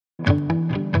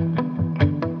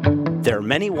There are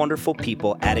many wonderful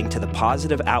people adding to the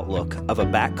positive outlook of a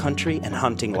backcountry and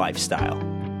hunting lifestyle.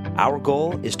 Our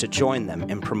goal is to join them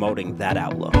in promoting that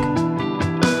outlook.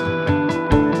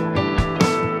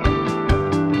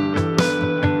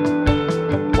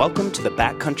 Welcome to the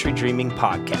Backcountry Dreaming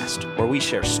Podcast, where we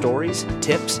share stories,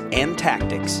 tips, and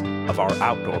tactics of our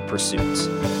outdoor pursuits.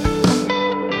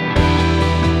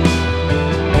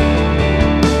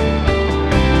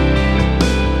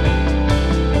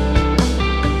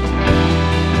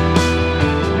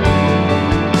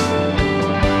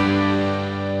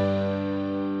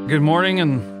 Good morning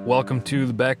and welcome to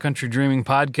the Backcountry Dreaming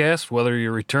Podcast. Whether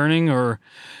you're returning or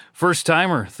first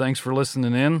timer, thanks for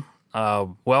listening in.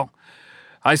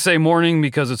 I say morning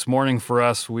because it's morning for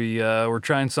us. We're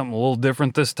trying something a little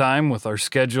different this time with our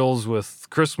schedules, with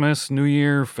Christmas, New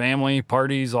Year, family,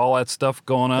 parties, all that stuff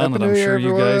going on that I'm sure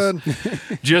you guys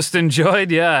just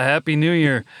enjoyed. Yeah, Happy New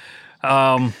Year.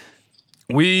 Our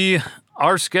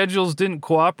schedules didn't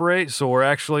cooperate, so we're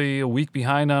actually a week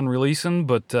behind on releasing,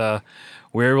 but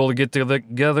we were able to get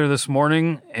together this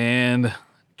morning, and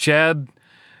Chad,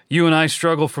 you and I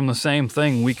struggle from the same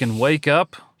thing. We can wake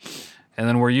up, and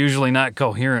then we're usually not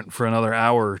coherent for another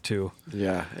hour or two.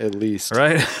 Yeah, at least.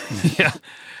 Right? Yeah.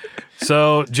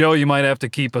 So, Joe, you might have to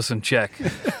keep us in check.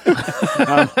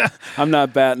 I'm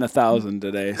not batting 1,000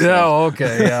 today. So. Oh,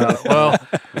 okay. Yeah. Well,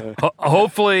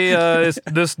 hopefully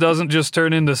this doesn't just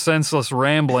turn into senseless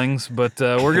ramblings, but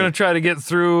we're going to try to get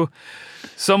through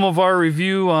some of our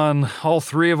review on all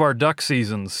three of our duck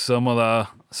seasons, some of the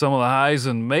highs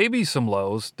and maybe some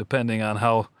lows, depending on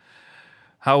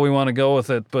how we want to go with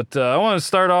it. But I want to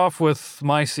start off with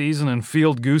my season in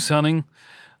field goose hunting.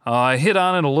 I hit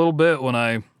on it a little bit when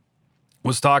I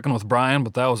was talking with Brian,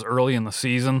 but that was early in the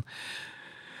season.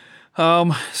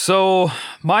 So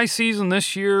my season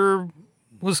this year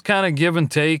was kind of give and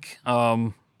take.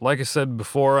 Like I said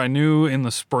before, I knew in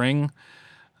the spring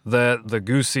that the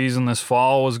goose season this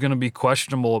fall was going to be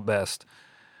questionable at best.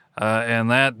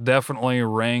 And that definitely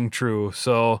rang true.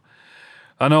 So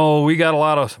I know we got a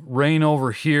lot of rain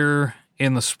over here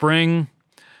in the spring.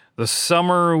 The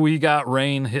summer we got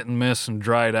rain hit and miss and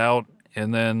dried out.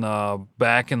 And then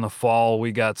back in the fall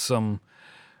we got some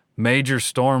major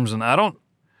storms. And I don't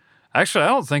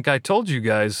think I told you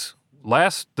guys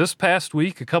this past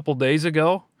week, a couple days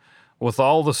ago, with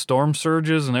all the storm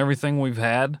surges and everything we've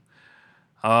had,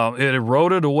 it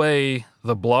eroded away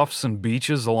the bluffs and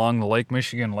beaches along the Lake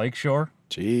Michigan lakeshore.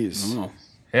 Jeez. Oh.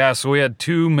 Yeah, so we had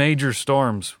two major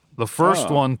storms. The first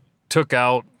one took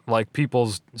out like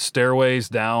people's stairways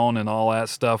down and all that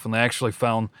stuff, and they actually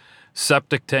found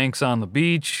septic tanks on the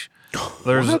beach.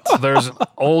 There's an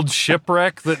old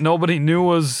shipwreck that nobody knew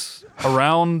was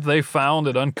around. They found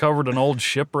it, uncovered an old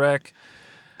shipwreck.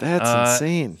 That's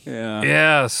insane. Yeah.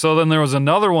 Yeah, so then there was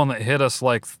another one that hit us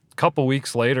like a couple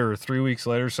weeks later or 3 weeks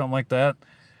later, something like that.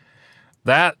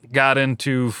 That got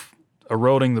into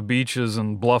eroding the beaches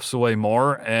and bluffs away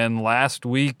more. And last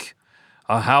week,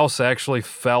 a house actually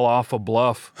fell off a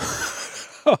bluff.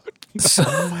 Oh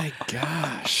my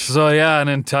gosh. So yeah, an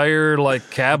entire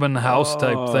like cabin house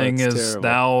type thing is terrible.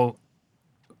 now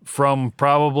from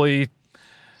probably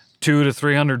 200 to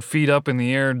 300 feet up in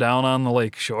the air down on the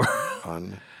lake shore.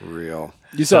 Unreal.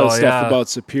 You saw So, stuff yeah. about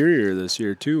Superior this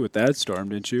year, too, with that storm,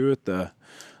 didn't you? With the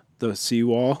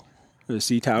seawall, the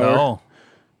sea tower.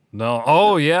 No.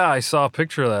 Oh, yeah, I saw a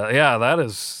picture of that. Yeah, that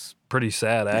is pretty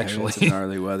sad, actually. It's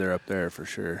gnarly weather up there for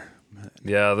sure.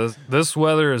 Yeah, this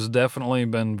weather has definitely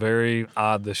been very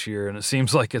odd this year, and it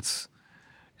seems like it's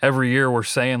every year we're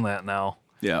saying that now.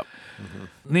 Yeah.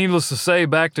 Needless to say,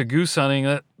 back to goose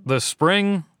hunting, the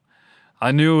spring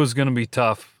I knew was going to be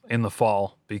tough in the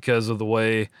fall because of the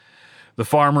way the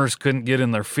farmers couldn't get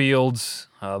in their fields.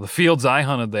 The fields I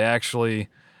hunted,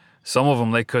 some of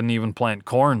them they couldn't even plant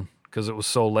corn because it was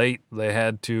so late. They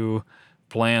had to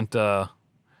plant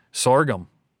sorghum.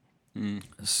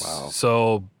 Wow.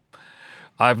 So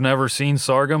I've never seen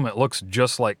sorghum. It looks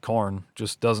just like corn,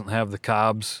 just doesn't have the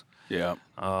cobs. Yeah.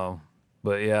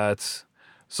 But yeah, it's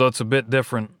a bit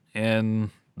different, and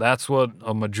that's what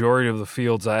a majority of the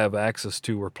fields I have access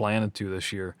to were planted to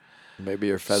this year. Maybe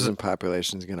your pheasant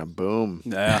population's going to boom.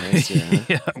 Yeah. Next year, huh?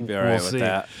 Yeah, Be all right we'll with see.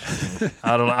 that.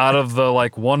 Out of the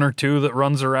like one or two that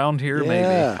runs around here, maybe.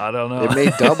 I don't know. It may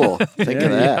double. Think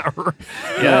of that.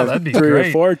 Yeah, that'd be 3 great.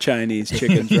 or 4 Chinese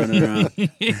chickens running around.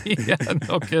 Yeah,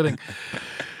 no kidding.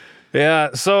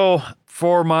 Yeah, so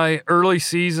for my early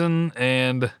season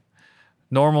and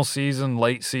normal season,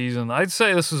 late season, I'd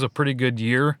say this is a pretty good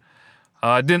year.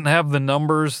 I didn't have the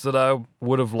numbers that I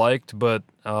would have liked, but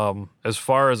as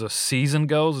far as a season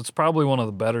goes, it's probably one of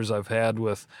the betters I've had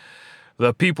with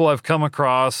the people I've come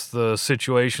across, the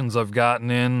situations I've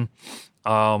gotten in.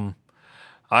 I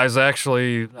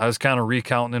was kind of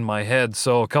recounting in my head.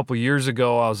 So a couple years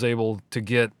ago, I was able to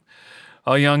get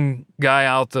a young guy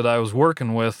out that I was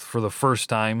working with for the first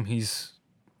time.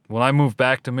 When I moved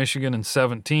back to Michigan in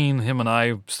 2017, him and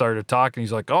I started talking.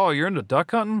 He's like, "Oh, you're into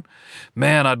duck hunting?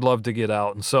 Man, I'd love to get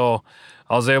out." And so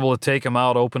I was able to take him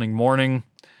out opening morning.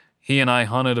 He and I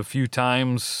hunted a few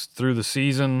times through the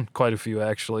season, quite a few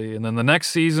actually. And then the next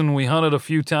season we hunted a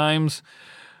few times.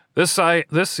 This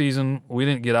season we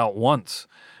didn't get out once.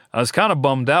 I was kind of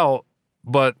bummed out,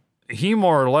 but he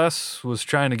more or less was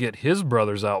trying to get his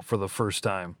brothers out for the first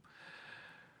time.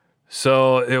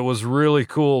 So it was really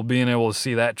cool being able to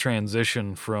see that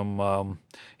transition from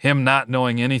him not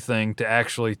knowing anything to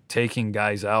actually taking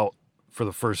guys out for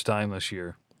the first time this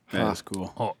year. That's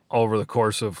cool. Over the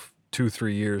course of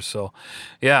 2-3 years. So,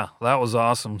 yeah, that was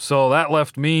awesome. So that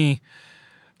left me,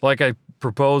 like I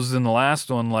proposed in the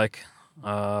last one, like,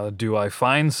 do I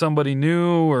find somebody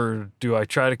new or do I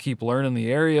try to keep learning the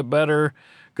area better?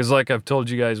 Because like I've told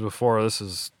you guys before, this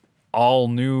is all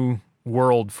new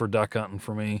world for duck hunting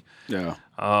for me. Yeah.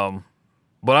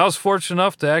 But I was fortunate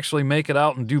enough to actually make it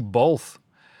out and do both.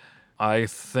 I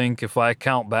think if I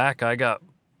count back, I got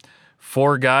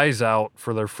 4 guys out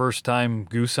for their first time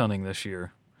goose hunting this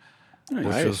year,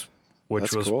 Nice.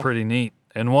 which was cool. pretty neat.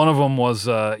 And one of them was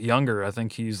younger. I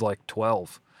think he's like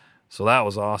 12. So that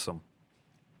was awesome.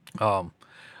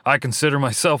 I consider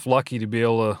myself lucky to be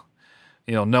able to,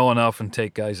 know enough and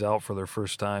take guys out for their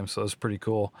first time. So it's pretty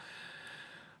cool.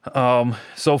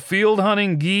 So field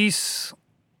hunting geese,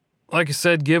 like I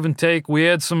said, give and take. We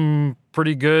had some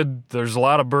pretty good. There's a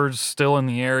lot of birds still in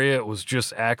the area. It was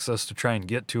just access to try and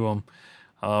get to them.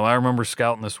 I remember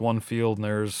scouting this one field, and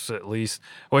there's at least,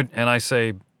 and I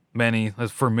say many,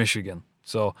 that's for Michigan.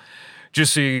 So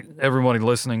just so everybody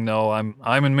listening know,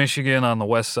 I'm in Michigan on the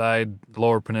west side,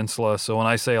 Lower Peninsula. So when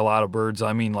I say a lot of birds,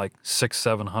 I mean like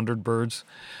 600-700 birds.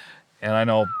 And I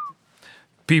know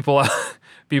people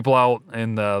out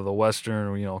in the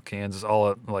western, Kansas,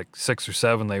 all at like 6 or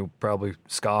 7, they probably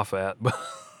scoff at. But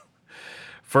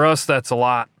for us, that's a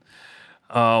lot.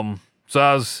 So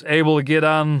I was able to get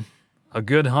on a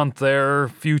good hunt there a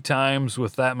few times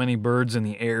with that many birds in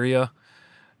the area.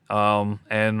 And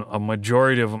a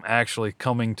majority of them actually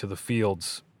coming to the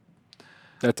fields.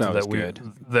 That's always good.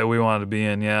 That we wanted to be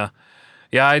in, yeah.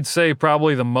 Yeah, I'd say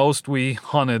probably the most we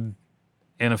hunted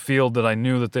in a field that I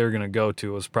knew that they were going to go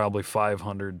to was probably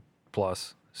 500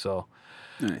 plus. So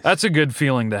Nice. that's a good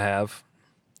feeling to have.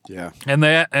 Yeah. And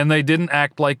they didn't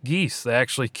act like geese. They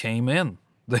actually came in.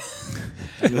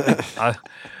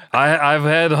 I've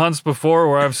had hunts before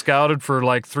where I've scouted for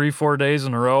like 3-4 days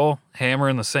in a row, hammer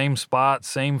in the same spot,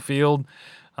 same field.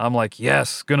 I'm like,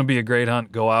 yes, going to be a great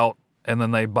hunt. Go out. And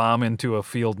then they bomb into a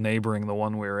field neighboring the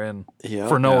one we were in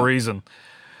for no reason.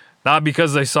 Not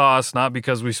because they saw us, not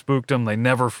because we spooked them. They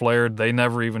never flared. They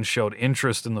never even showed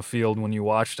interest in the field when you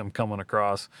watched them coming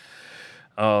across.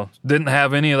 Didn't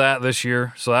have any of that this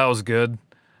year, so that was good.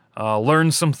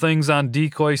 Learned some things on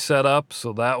decoy setup,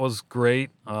 so that was great.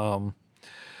 When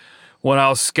I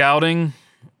was scouting,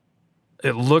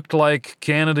 it looked like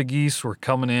Canada geese were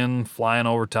coming in, flying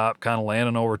over top, kind of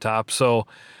landing over top. So,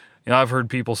 I've heard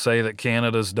people say that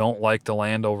Canadas don't like to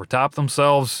land over top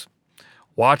themselves.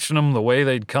 Watching them, the way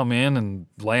they'd come in and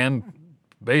land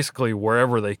basically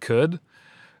wherever they could,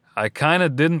 I kind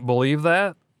of didn't believe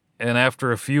that. And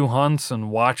after a few hunts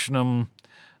and watching them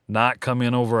not come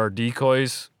in over our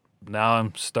decoys, now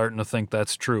I'm starting to think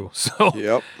that's true. So,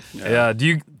 Yep. yeah.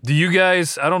 Do you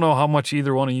guys? I don't know how much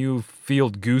either one of you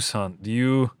field goose hunt. Do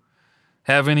you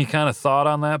have any kind of thought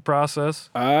on that process?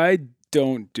 I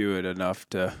don't do it enough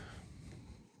to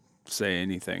say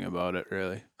anything about it,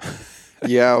 really.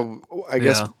 Yeah, I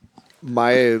guess Yeah.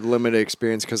 my limited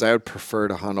experience, because I would prefer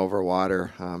to hunt over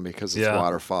water because it's Yeah.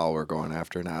 waterfowl we're going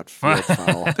after, not field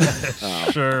fowl.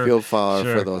 Sure. Field fowl are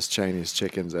sure. for those Chinese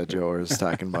chickens that Joe was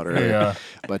talking about earlier. Yeah.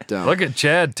 But Look at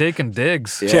Chad taking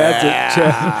digs.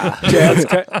 yeah.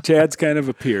 Chad's kind of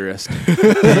a purist.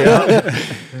 Yeah.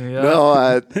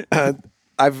 No,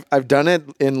 I've done it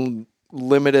in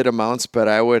limited amounts, but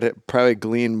I would probably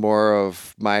glean more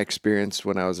of my experience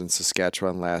when I was in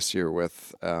Saskatchewan last year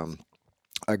with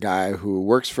a guy who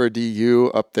works for a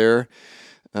DU up there,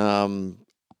 and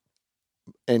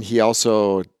he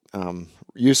also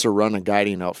used to run a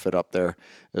guiding outfit up there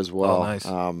as well. Oh, nice.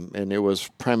 And it was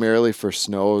primarily for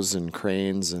snows and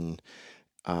cranes, and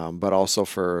but also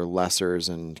for lessers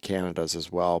and Canadas as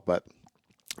well. But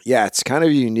yeah, it's kind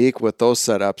of unique with those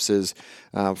setups is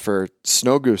for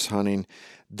snow goose hunting,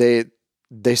 they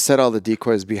set all the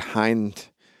decoys behind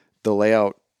the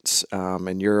layout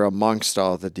and you're amongst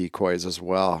all the decoys as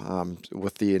well,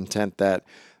 with the intent that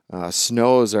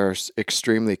snows are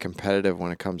extremely competitive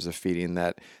when it comes to feeding,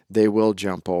 that they will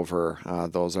jump over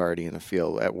those already in the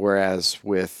field. Whereas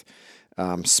with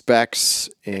specks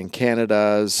and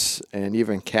Canadas and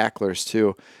even cacklers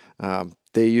too,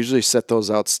 they usually set those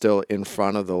out still in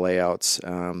front of the layouts.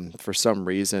 For some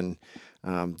reason,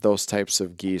 those types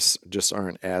of geese just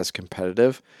aren't as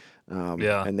competitive,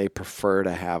 and they prefer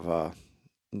to have a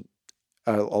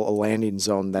landing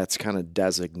zone that's kind of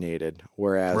designated,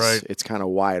 whereas it's kind of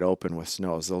wide open with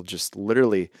snows. They'll just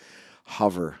literally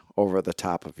hover over the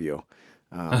top of you.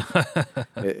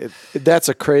 That's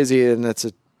a crazy, and that's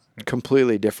a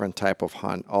completely different type of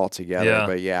hunt altogether. Yeah.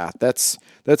 But yeah, that's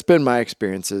been my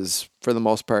experiences for the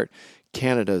most part.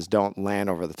 Canadas don't land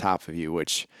over the top of you,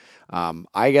 which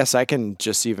I guess I can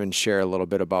just even share a little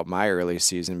bit about my early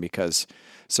season, because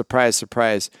surprise,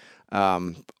 surprise,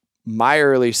 my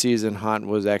early season hunt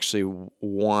was actually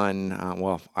won.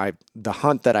 The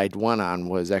hunt that I'd won on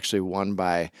was actually won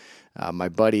by my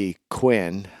buddy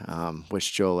Quinn,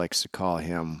 which Joe likes to call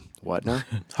him what now?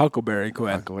 Huckleberry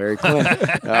Quinn. Huckleberry Quinn.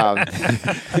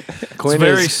 Quinn it's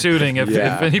very suiting. If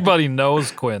anybody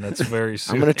knows Quinn, it's very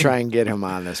suiting. I'm going to try and get him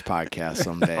on this podcast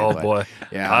someday. Boy.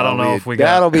 Yeah, I don't know if we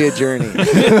that'll be a journey.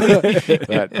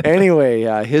 But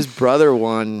anyway, his brother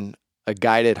won a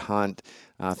guided hunt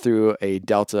through a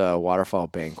Delta waterfowl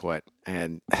banquet,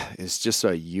 and it's just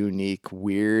a unique,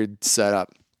 weird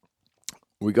setup.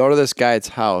 We go to this guide's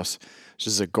house, which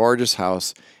is a gorgeous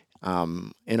house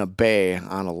in a bay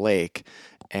on a lake,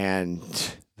 and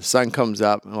the sun comes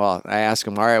up. Well, I ask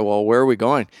him, all right, well, where are we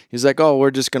going? He's like, oh,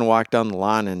 we're just going to walk down the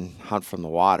lawn and hunt from the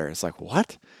water. It's like,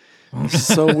 what? This is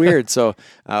so weird. So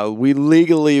we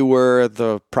legally were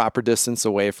the proper distance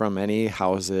away from any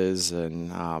houses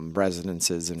and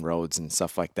residences and roads and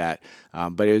stuff like that.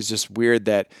 But it was just weird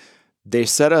that they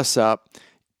set us up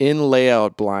in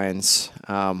layout blinds,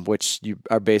 which you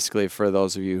are basically, for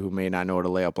those of you who may not know what a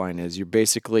layout blind is, you're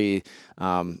basically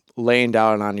laying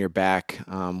down on your back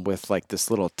with like this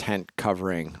little tent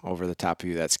covering over the top of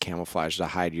you that's camouflaged to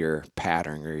hide your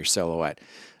pattern or your silhouette.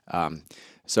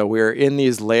 So we're in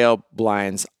these layout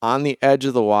blinds on the edge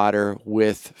of the water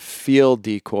with field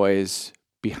decoys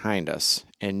behind us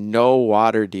and no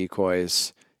water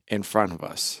decoys in front of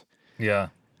us. Yeah.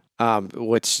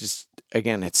 Which is,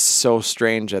 again, it's so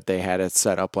strange that they had it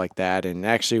set up like that, and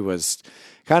actually was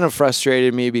kind of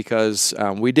frustrated me because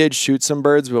we did shoot some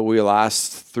birds, but we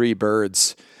lost 3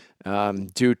 birds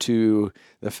due to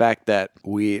the fact that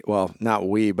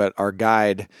but our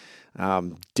guide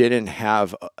didn't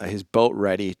have his boat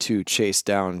ready to chase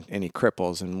down any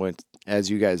cripples. And as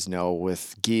you guys know,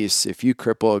 with geese, if you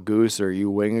cripple a goose or you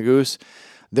wing a goose,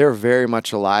 they're very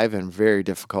much alive and very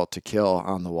difficult to kill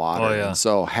on the water. Oh, yeah. And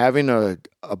so having a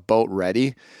boat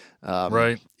ready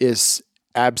is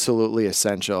absolutely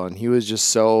essential. And he was just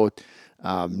so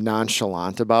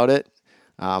nonchalant about it.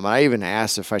 I even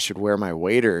asked if I should wear my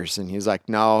waders, and he's like,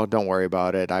 no, don't worry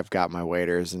about it. I've got my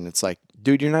waders. And it's like,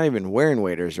 dude, you're not even wearing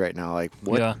waders right now. Like,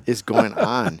 what is going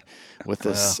on with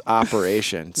this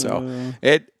operation? So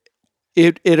it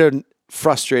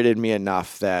frustrated me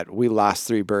enough that we lost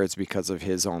 3 birds because of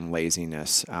his own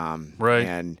laziness.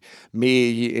 And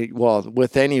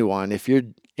with anyone, if you're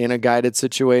in a guided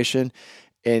situation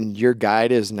and your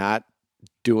guide is not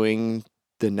doing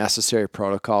the necessary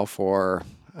protocol for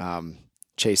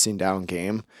chasing down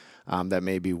game that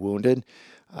may be wounded,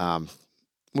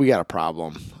 we got a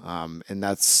problem. And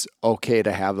that's okay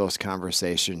to have those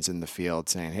conversations in the field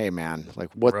saying, hey man,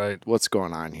 like what's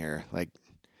going on here? Like,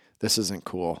 this isn't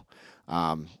cool.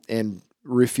 And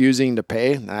refusing to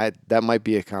pay, that might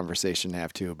be a conversation to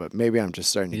have too, but maybe I'm just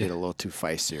starting to get a little too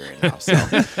feisty right now. So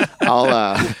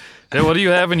I'll, hey, what do you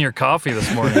have in your coffee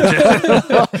this morning,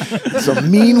 some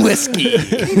mean whiskey.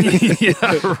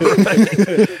 Yeah,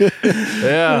 right.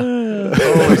 Yeah.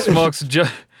 Holy smokes. Joe,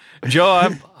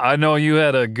 I know you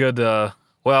had a good, I'll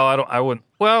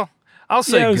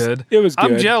say good. It was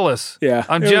good. I'm jealous. Yeah.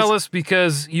 I'm jealous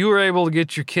because you were able to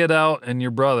get your kid out and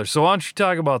your brother. So why don't you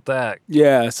talk about that?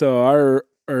 Yeah. So our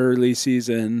early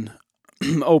season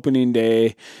opening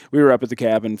day, we were up at the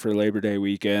cabin for Labor Day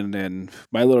weekend, and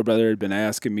my little brother had been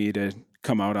asking me to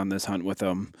come out on this hunt with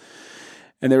them.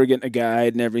 And they were getting a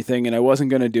guide and everything, and I wasn't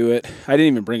going to do it. I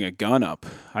didn't even bring a gun up.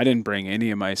 I didn't bring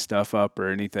any of my stuff up or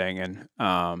anything. And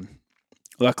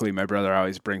luckily, my brother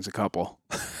always brings a couple.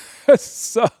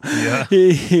 So no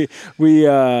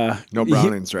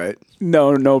Brownings, right?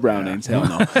 No Brownings. Hell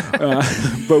no.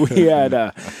 But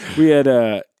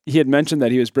he had mentioned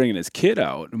that he was bringing his kid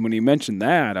out. And when he mentioned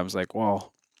that, I was like,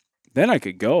 well, then I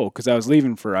could go because I was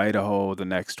leaving for Idaho the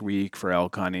next week for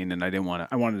elk hunting, and I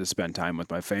wanted to spend time with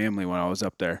my family when I was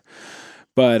up there.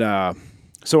 But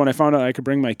so when I found out I could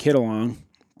bring my kid along,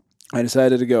 I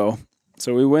decided to go.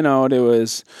 So we went out. It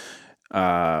was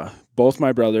both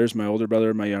my brothers, my older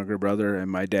brother, my younger brother,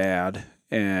 and my dad,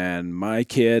 and my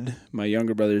kid, my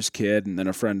younger brother's kid, and then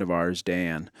a friend of ours,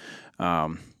 Dan,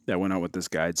 that went out with this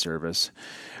guide service.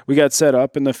 We got set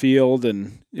up in the field,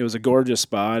 and it was a gorgeous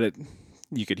spot.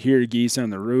 You could hear geese on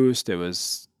the roost. It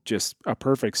was just a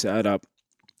perfect setup.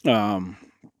 We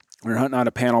were hunting out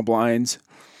of panel blinds,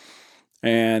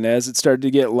 and as it started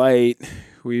to get light,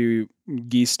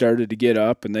 geese started to get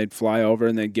up, and they'd fly over,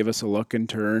 and they'd give us a look and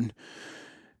turn.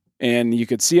 And you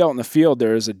could see out in the field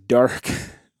there was a dark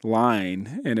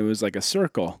line, and it was like a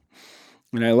circle.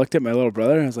 And I looked at my little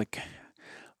brother, and I was like,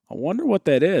 I wonder what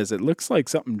that is. It looks like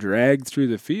something dragged through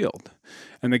the field.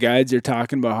 And the guides are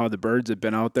talking about how the birds have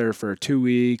been out there for 2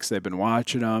 weeks. They've been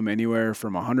watching them, anywhere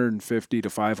from 150 to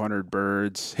 500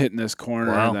 birds hitting this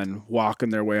corner and then walking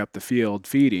their way up the field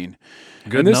feeding.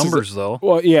 Good numbers, though.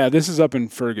 Well, yeah, this is up in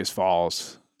Fergus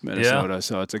Falls, Minnesota,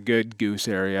 so it's a good goose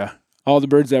area. All the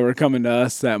birds that were coming to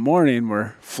us that morning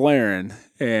were flaring,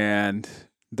 and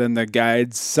then the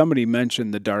guides, somebody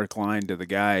mentioned the dark line to the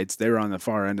guides. They were on the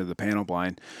far end of the panel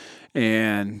blind,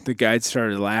 and the guides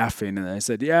started laughing, and I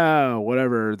said, yeah,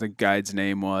 whatever the guide's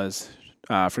name was.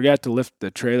 Forgot to lift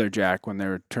the trailer jack when they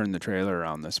were turning the trailer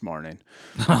around this morning.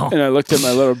 Oh. And I looked at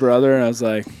my little brother, and I was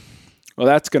like, well,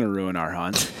 that's going to ruin our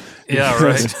hunt. Yeah,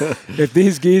 right. If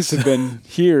these geese have been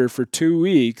here for 2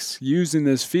 weeks using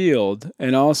this field,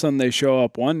 and all of a sudden they show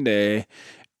up one day,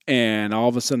 and all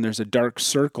of a sudden there's a dark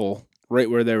circle right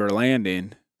where they were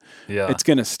landing, it's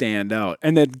going to stand out.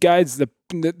 And the guides, the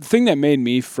thing that made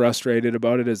me frustrated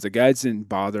about it is the guides didn't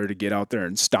bother to get out there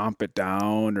and stomp it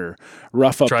down or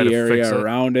rough up the area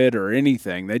around it or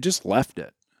anything. They just left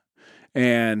it.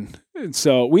 And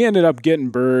so we ended up getting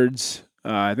birds.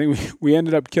 I think we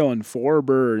ended up killing 4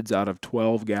 birds out of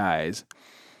 12 guys.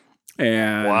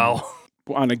 And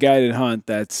on a guided hunt,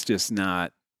 that's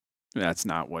not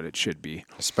what it should be.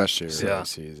 Especially early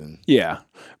season. Yeah.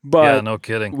 But no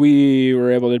kidding. We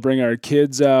were able to bring our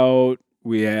kids out.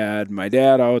 We had my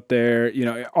dad out there.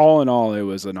 All in all, it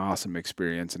was an awesome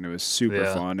experience, and it was super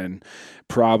fun, and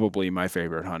probably my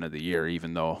favorite hunt of the year,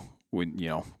 even though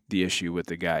the issue with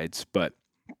the guides. But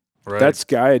that's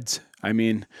guides. I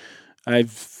mean,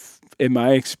 in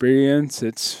my experience,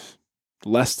 it's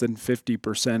less than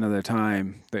 50% of the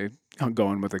time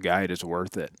going with a guide is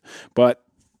worth it. But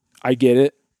I get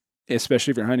it,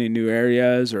 especially if you're hunting new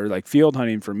areas or like field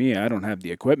hunting. For me, I don't have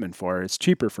the equipment for it. It's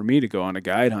cheaper for me to go on a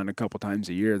guide hunt a couple times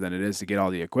a year than it is to get all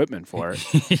the equipment for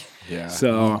it. Yeah.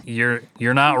 So you're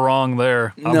not wrong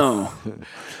there. No.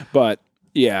 But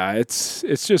yeah, it's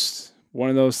just one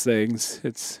of those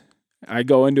things. I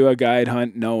go into a guide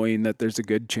hunt knowing that there's a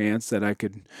good chance that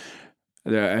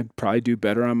I'd probably do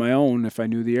better on my own if I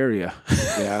knew the area.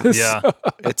 Yeah. Yeah.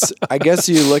 I guess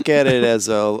you look at it as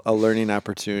a learning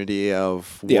opportunity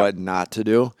of what not to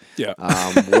do. Yeah.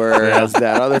 Whereas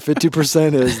that other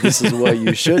 50% this is what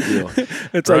you should do.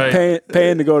 It's like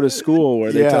paying to go to school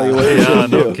where they tell you what you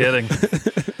should do. No kidding.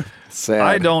 Sad.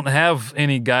 I don't have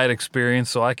any guide experience,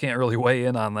 so I can't really weigh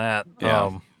in on that.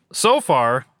 Yeah. So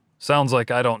far, sounds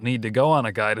like I don't need to go on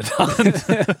a guided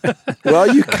hunt.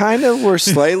 Well, you kind of were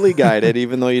slightly guided,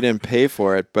 even though you didn't pay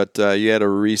for it, but you had a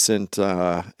recent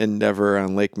endeavor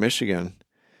on Lake Michigan.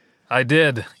 I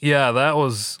did. Yeah, that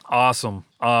was awesome.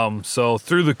 So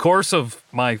through the course of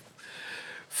my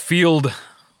field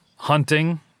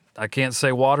hunting, I can't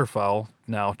say waterfowl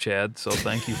now, Chad, so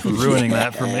thank you for ruining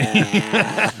that for me.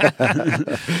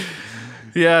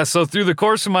 Yeah, so through the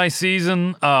course of my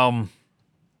season,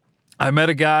 I met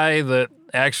a guy that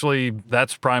actually,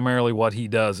 that's primarily what he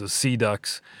does, is sea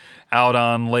ducks out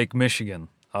on Lake Michigan.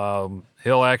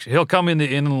 He'll come into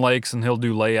inland lakes and he'll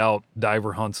do layout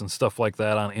diver hunts and stuff like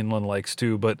that on inland lakes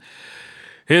too. But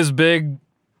his big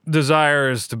desire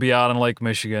is to be out on Lake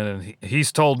Michigan, and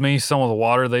he's told me some of the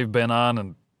water they've been on,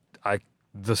 and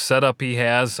the setup he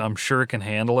has, I'm sure can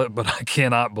handle it, but I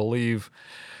cannot believe,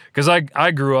 because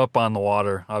I grew up on the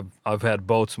water. I've had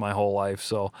boats my whole life,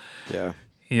 so yeah.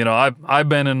 I've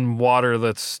been in water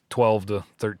that's 12 to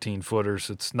 13 footers.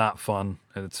 It's not fun.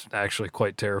 It's actually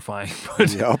quite terrifying.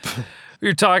 But yep. We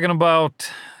were talking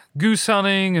about goose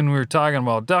hunting, and we were talking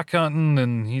about duck hunting,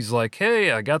 and he's like,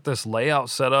 hey, I got this layout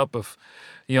set up. If,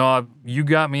 you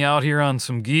got me out here on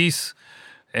some geese,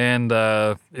 and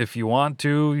if you want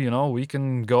to, we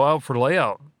can go out for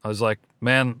layout. I was like,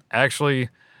 man, actually,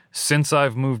 since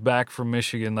I've moved back from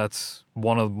Michigan, that's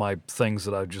one of my things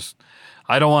that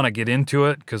I don't want to get into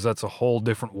it because that's a whole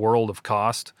different world of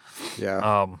cost.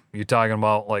 Yeah. You're talking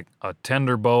about like a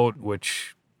tender boat,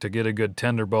 which to get a good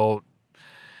tender boat,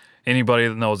 anybody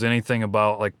that knows anything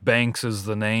about like Banks is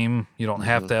the name. You don't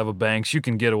have to have a Banks. You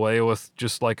can get away with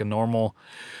just like a normal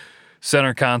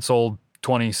center console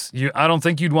 20. I don't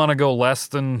think you'd want to go less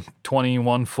than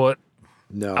 21 foot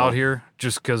No. out here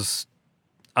just because,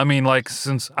 I mean, like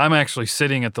since I'm actually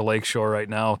sitting at the lakeshore right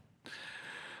now,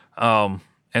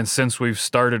 and since we've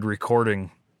started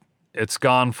recording, it's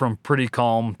gone from pretty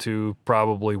calm to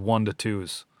probably 1 to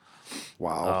 2s.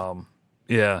 Wow.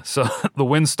 Yeah, so the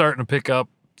wind's starting to pick up.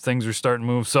 Things are starting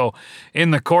to move. So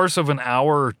in the course of an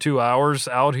hour or 2 hours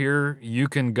out here, you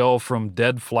can go from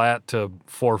dead flat to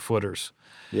 4-footers.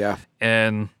 Yeah.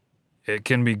 And it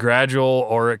can be gradual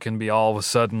or it can be all of a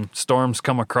sudden. Storms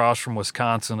come across from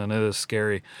Wisconsin, and it is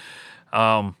scary.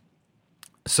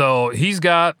 So he's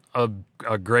got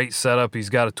a great setup. He's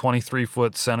got a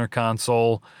 23-foot center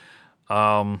console.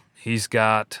 He's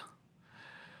got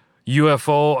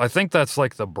UFO. I think that's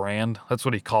like the brand. That's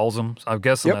what he calls them. I'm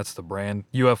guessing that's the brand.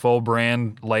 UFO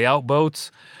brand layout boats.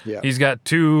 Yeah. He's got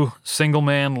 2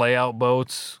 single-man layout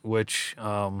boats, which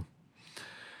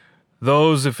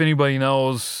those, if anybody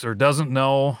knows or doesn't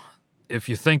know, if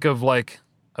you think of like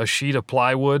a sheet of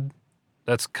plywood,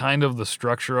 that's kind of the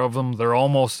structure of them. They're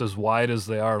almost as wide as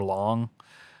they are long.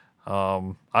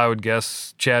 I would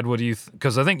guess, Chad, what do you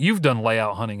because I think you've done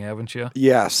layout hunting, haven't you?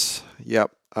 Yes.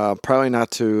 Yep. Probably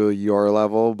not to your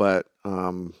level, but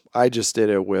I just did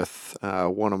it with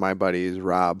one of my buddies,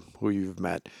 Rob, who you've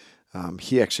met.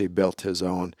 He actually built his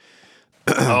own.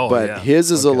 But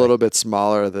his is a little bit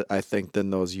smaller, I think,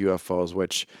 than those UFOs,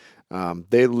 which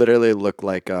they literally look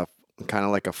like kind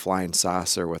of like a flying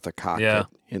saucer with a cockpit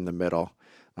in the middle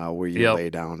where you lay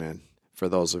down in. For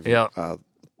those of you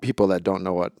people that don't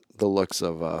know what the looks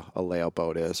of a layout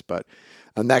boat is, but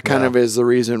that kind of is the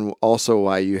reason also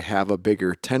why you have a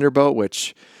bigger tender boat,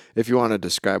 which if you want to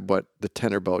describe what the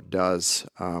tender boat does,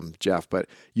 Jeff, but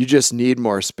you just need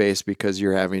more space because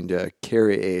you're having to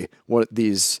carry one of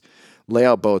these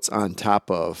layout boats on top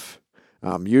of,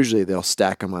 usually they'll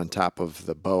stack them on top of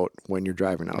the boat when you're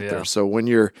driving out there. So when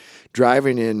you're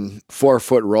driving in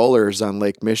 4-foot rollers on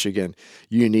Lake Michigan,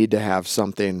 you need to have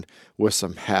something with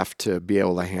some heft to be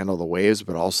able to handle the waves,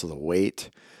 but also the weight.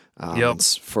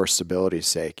 For stability's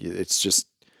sake. It's just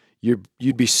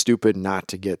you'd be stupid not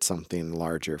to get something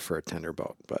larger for a tender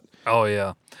boat. But so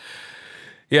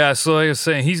like I was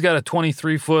saying, he's got a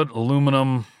 23-foot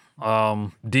aluminum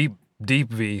deep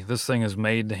V. This thing is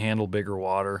made to handle bigger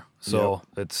water, so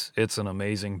it's an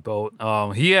amazing boat.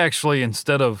 He actually,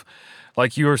 instead of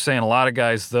like you were saying, a lot of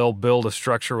guys they'll build a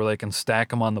structure where they can stack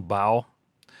them on the bow.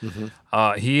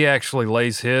 He actually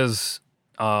lays his.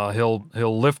 He'll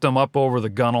lift them up over the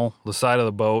gunnel, the side of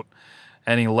the boat,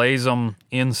 and he lays them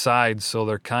inside so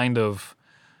they're kind of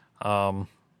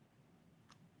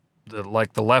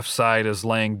like the left side is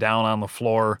laying down on the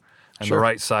floor and the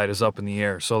right side is up in the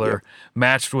air. So they're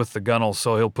matched with the gunnel.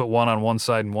 So he'll put one on one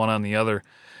side and one on the other.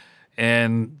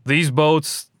 And these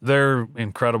boats, they're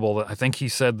incredible. I think he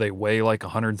said they weigh like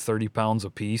 130 pounds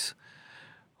a piece.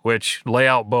 Which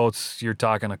layout boats, you're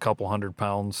talking a couple 100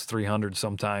 pounds, 300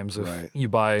 sometimes if you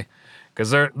buy, because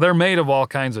they're made of all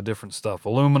kinds of different stuff: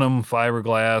 aluminum,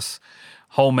 fiberglass,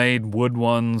 homemade wood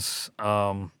ones.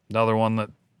 Another one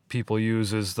that people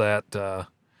use is that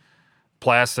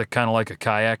plastic, kind of like a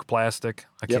kayak plastic.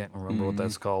 I can't remember what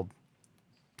that's called.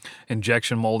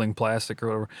 Injection molding plastic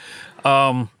or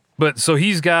whatever. But so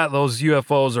he's got those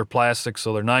UFOs are plastic,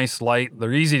 so they're nice, light,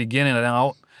 they're easy to get in and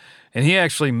out. And he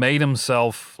actually made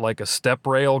himself like a step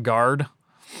rail guard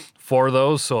for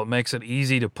those, so it makes it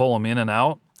easy to pull them in and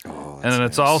out. And then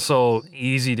it's also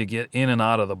easy to get in and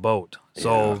out of the boat.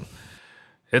 So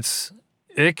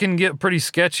it can get pretty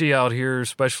sketchy out here,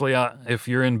 especially if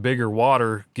you're in bigger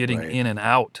water, getting in and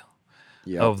out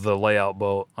of the layout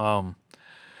boat.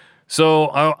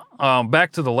 So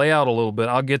back to the layout a little bit.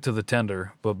 I'll get to the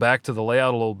tender, but back to the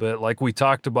layout a little bit. Like we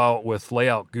talked about with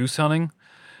layout goose hunting,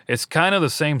 it's kind of the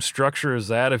same structure as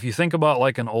that. If you think about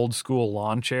like an old school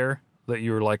lawn chair that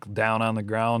you're like down on the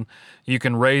ground, you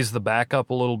can raise the back up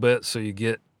a little bit so you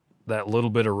get that little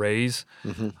bit of raise.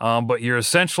 But you're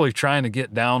essentially trying to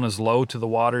get down as low to the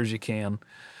water as you can.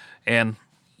 And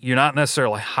you're not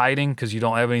necessarily hiding because you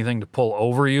don't have anything to pull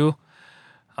over you.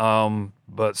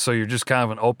 But so you're just kind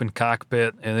of an open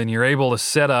cockpit, and then you're able to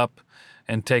set up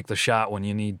and take the shot when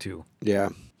you need to. Yeah.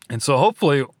 And so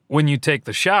hopefully when you take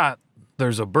the shot,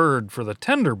 there's a bird for the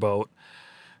tender boat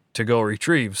to go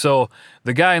retrieve. So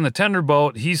the guy in the tender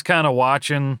boat, he's kind of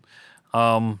watching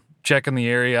checking the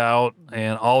area out.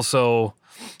 And also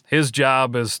his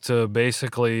job is to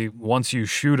basically, once you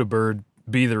shoot a bird,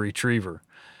 be the retriever.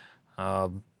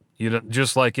 You don't,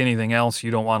 just like anything else,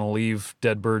 you don't want to leave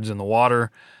dead birds in the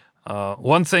water.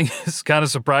 One thing is kind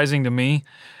of surprising to me,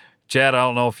 Chad, I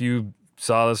don't know if you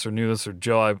saw this or knew this, or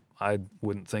Joe, I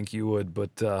wouldn't think you would,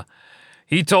 but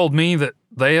he told me that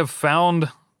they have found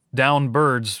downed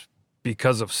birds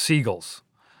because of seagulls.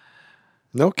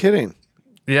 No kidding.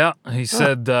 Yeah, he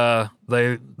said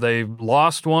they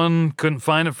lost one, couldn't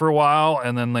find it for a while,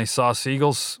 and then they saw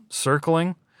seagulls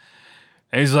circling.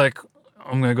 And he's like,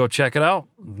 I'm going to go check it out.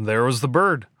 There was the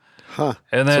bird. Huh.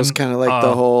 And then, so it's kind of like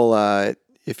the whole,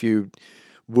 if you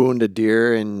wound a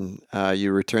deer and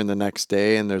you return the next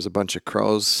day and there's a bunch of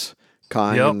crows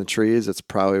cawing in the trees, it's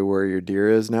probably where your deer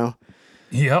is now.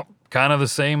 Yep, kind of the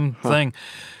same thing.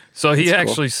 So he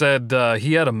actually said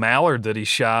he had a mallard that he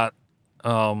shot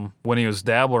when he was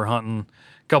dabbler hunting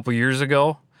a couple years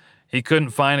ago. He couldn't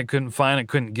find it,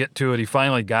 couldn't get to it. He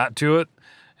finally got to it,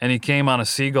 and he came on a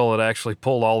seagull that actually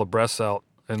pulled all the breasts out,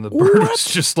 and the bird was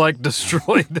just like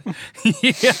destroyed.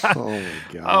 Yeah. Oh my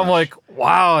gosh. I'm like,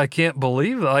 wow, I can't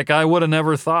believe that. Like, I would have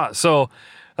never thought. So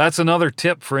that's another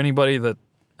tip for anybody that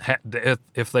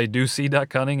if they do sea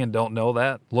duck hunting and don't know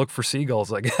that, look for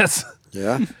seagulls, I guess.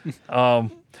 Yeah.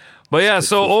 But yeah,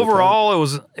 so overall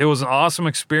it was an awesome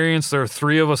experience. There are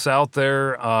 3 of us out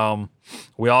there.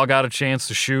 We all got a chance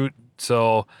to shoot.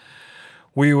 So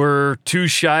we were too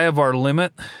shy of our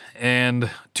limit, and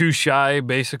too shy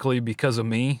basically because of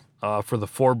me. For the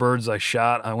 4 birds I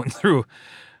shot, I went through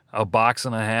a box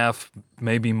and a half,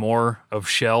 maybe more, of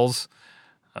shells.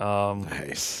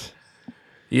 Nice.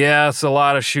 Yeah, it's a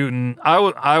lot of shooting.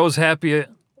 I was happy.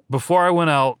 Before I went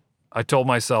out, I told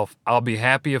myself, I'll be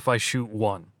happy if I shoot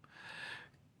 1.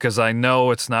 Because I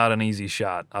know it's not an easy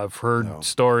shot. I've heard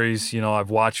stories, I've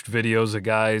watched videos of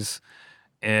guys,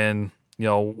 and,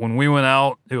 when we went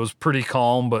out, it was pretty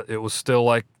calm, but it was still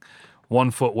like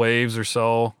 1 foot waves or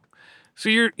so. So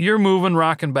you're moving,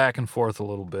 rocking back and forth a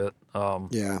little bit.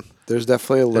 Yeah, there's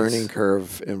definitely a learning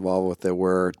curve involved with it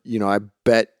where, I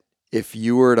bet if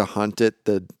you were to hunt it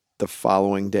the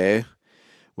following day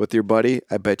with your buddy,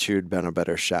 I bet you'd been a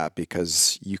better shot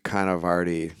because you kind of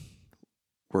already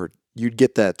you'd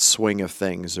get that swing of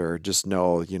things, or just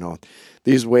know,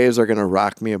 these waves are going to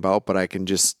rock me about, but I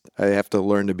have to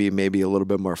learn to be maybe a little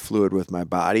bit more fluid with my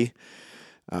body.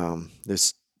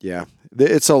 It's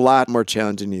a lot more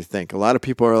challenging than you think. A lot of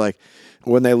people are like,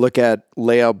 when they look at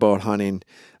layout boat hunting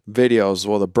videos,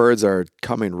 well, the birds are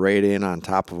coming right in on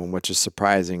top of them, which is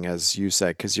surprising, as you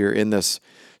said, because you're in this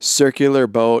circular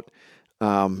boat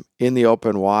in the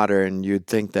open water, and you'd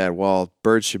think that, well,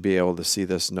 birds should be able to see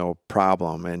this no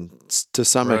problem. And to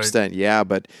some extent, yeah,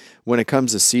 but when it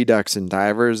comes to sea ducks and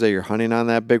divers that you're hunting on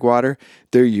that big water,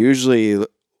 they're usually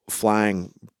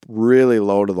flying really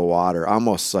low to the water,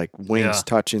 almost like wings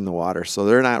touching the water. So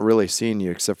they're not really seeing you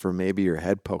except for maybe your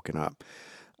head poking up.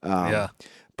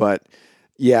 But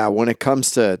yeah, when it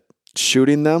comes to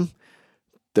shooting them,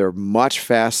 they're much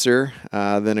faster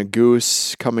than a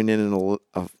goose coming in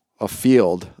a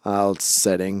field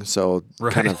setting. So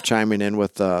kind of chiming in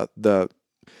with the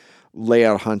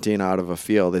layout hunting out of a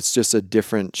field. It's just a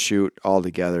different shoot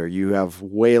altogether. You have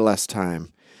way less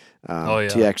time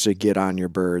to actually get on your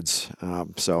birds.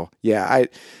 The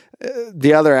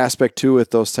other aspect too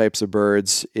with those types of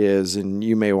birds is, and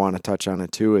you may want to touch on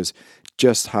it too, is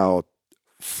just how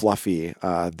fluffy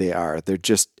they are. They're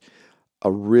just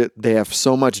they have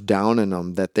so much down in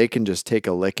them that they can just take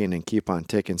a licking and keep on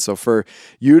ticking. So for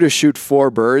you to shoot 4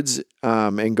 birds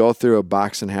and go through a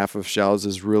box and a half of shells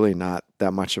is really not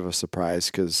that much of a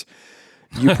surprise, because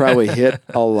you probably hit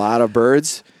a lot of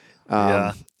birds.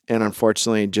 And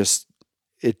unfortunately,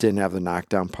 it didn't have the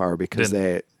knockdown power because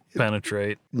they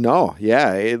penetrate. No,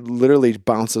 yeah, it literally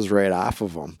bounces right off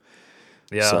of them.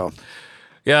 Yeah.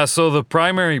 So the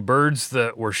primary birds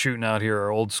that we're shooting out here are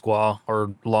old squaw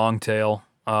or longtail.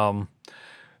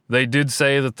 They did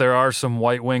say that there are some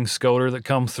white-winged scoter that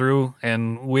come through,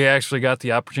 and we actually got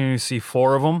the opportunity to see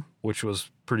 4 of them, which was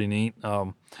pretty neat.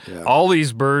 All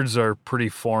these birds are pretty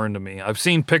foreign to me. I've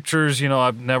seen pictures.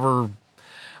 I've never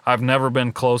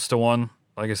been close to one.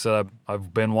 Like I said,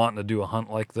 I've been wanting to do a hunt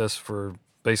like this for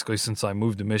basically since I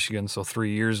moved to Michigan, so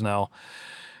 3 years now.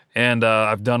 And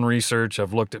I've done research.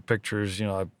 I've looked at pictures.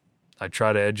 I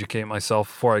try to educate myself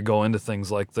before I go into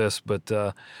things like this. But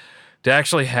to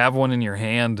actually have one in your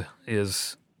hand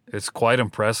it's quite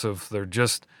impressive.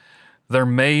 They're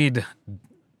made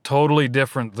totally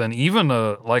different than even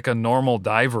a normal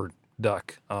diver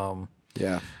duck.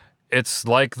 It's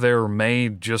like they're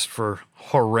made just for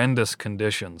horrendous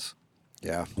conditions.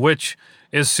 Yeah. which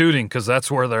is suiting because that's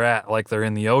where they're at. Like they're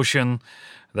in the ocean,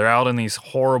 they're out in these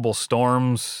horrible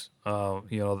storms.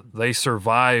 They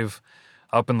survive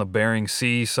up in the Bering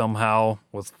Sea somehow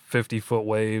with 50-foot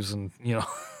waves, and Yeah.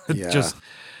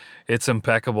 it's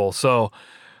impeccable. So,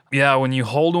 yeah, when you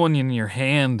hold one in your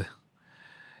hand,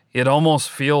 it almost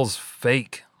feels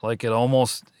fake. Like it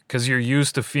almost, because you're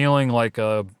used to feeling like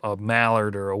a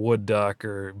mallard or a wood duck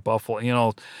or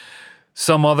buffalo,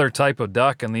 some other type of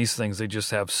duck, and these things, they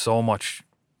just have so much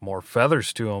more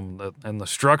feathers to them, and the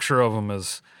structure of them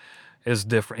is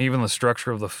different. Even the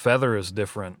structure of the feather is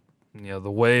different. The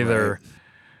way Right.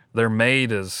 they're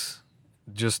made is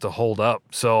just to hold up.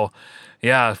 So,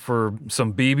 yeah, for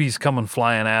some BBs coming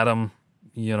flying at them,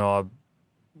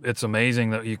 it's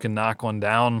amazing that you can knock one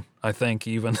down, I think,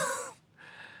 even.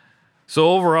 So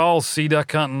overall, sea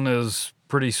duck hunting is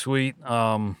pretty sweet.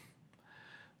 The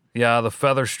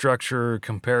feather structure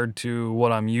compared to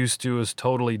what I'm used to is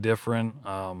totally different.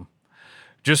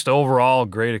 Just overall,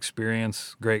 great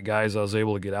experience. Great guys I was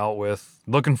able to get out with.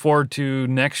 Looking forward to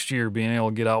next year being able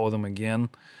to get out with them again.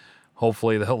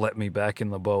 Hopefully they'll let me back in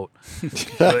the boat.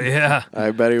 But yeah. I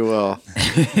bet he will.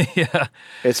 Yeah.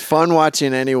 It's fun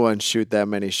watching anyone shoot that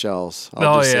many shells.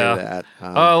 I'll just say that.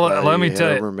 Let me tell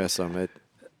you. Never miss them.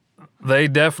 They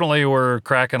definitely were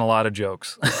cracking a lot of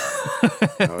jokes.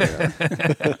 Yeah.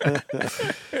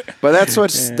 But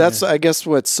that's I guess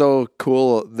what's so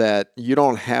cool, that you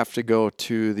don't have to go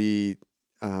to the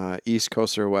East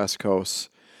Coast or West Coast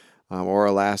or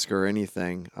Alaska or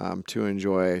anything to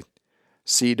enjoy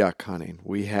sea duck hunting.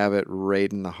 We have it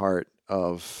right in the heart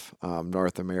of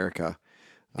North America.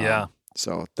 Yeah.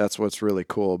 So that's what's really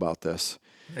cool about this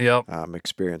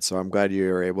experience. So I'm glad you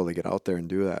were able to get out there and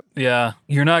do that. Yeah.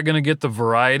 You're not going to get the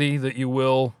variety that you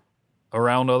will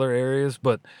around other areas,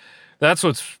 but that's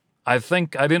I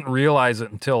think I didn't realize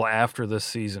it until after this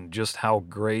season, just how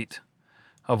great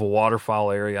of a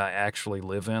waterfowl area I actually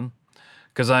live in.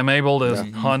 Because I'm able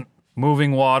to hunt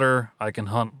moving water, I can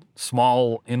hunt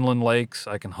small inland lakes,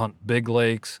 I can hunt big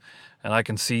lakes, and I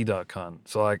can sea duck hunt.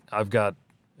 So I've got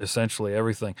essentially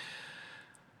everything.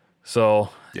 So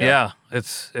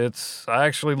it's I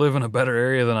actually live in a better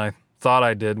area than I thought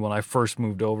I did when I first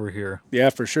moved over here. Yeah,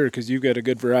 for sure, because you've got a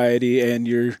good variety,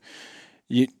 and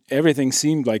everything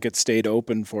seemed like it stayed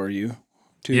open for you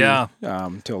too. Yeah.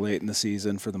 Till late in the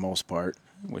season for the most part.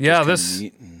 Which Yeah,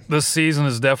 is this season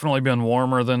has definitely been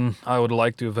warmer than I would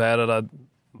like to have had it.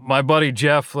 My buddy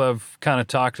Jeff, I've kind of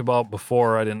talked about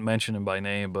before. I didn't mention him by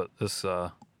name, but this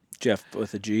Jeff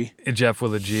with a G. Jeff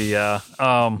with a G, yeah.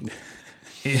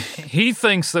 He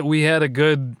thinks that we had a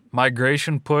good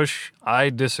migration push.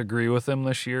 I disagree with him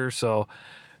this year, so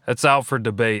it's out for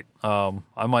debate.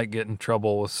 I might get in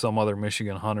trouble with some other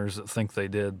Michigan hunters that think they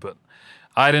did, but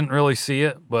I didn't really see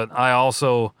it. But I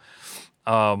also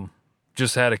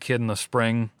just had a kid in the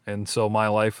spring, and so my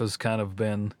life has kind of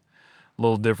been a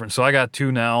little different. So I got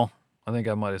two now. I think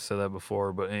I might have said that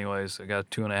before, but anyways, I got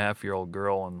a 2.5-year-old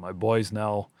girl, and my boy's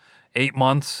now 8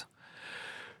 months.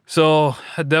 So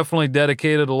I definitely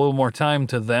dedicated a little more time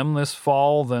to them this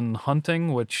fall than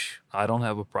hunting, which I don't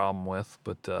have a problem with.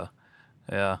 But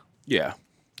yeah. Yeah.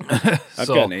 I've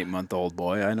got an 8-month-old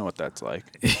boy. I know what that's like.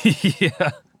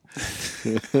 Yeah.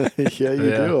 Yeah,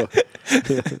 you do.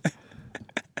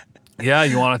 Yeah,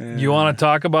 you want to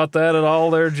talk about that at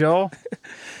all there, Joe?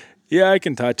 Yeah, I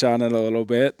can touch on it a little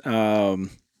bit.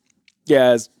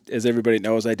 As everybody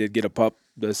knows, I did get a pup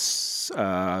this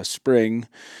spring.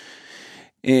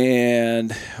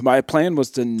 And my plan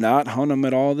was to not hunt him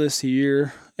at all this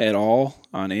year at all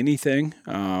on anything.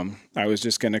 I was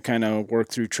just going to kind of work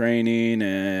through training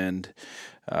and,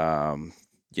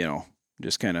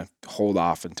 just kind of hold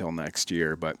off until next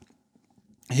year. But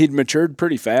he'd matured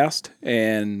pretty fast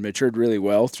and matured really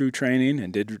well through training,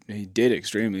 and he did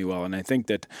extremely well. And I think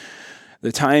that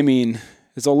the timing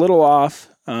is a little off,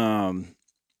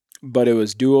 but it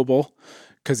was doable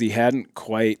because he hadn't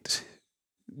quite.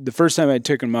 The first time I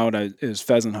took him out, it was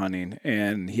pheasant hunting,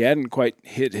 and he hadn't quite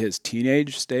hit his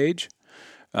teenage stage,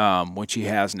 which he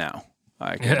has now.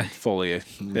 I can fully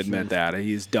admit that.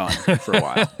 He's done for a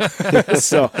while.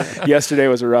 So yesterday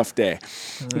was a rough day.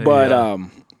 But,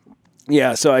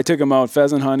 so I took him out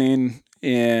pheasant hunting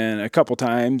a couple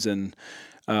times, and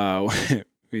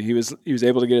he was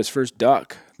able to get his first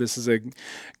duck. This is a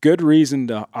good reason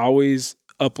to always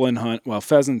upland hunt, well,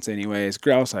 pheasants anyways,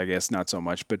 grouse I guess not so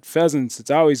much, but pheasants,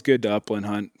 it's always good to upland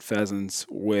hunt pheasants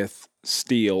with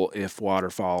steel if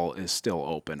waterfowl is still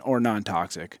open or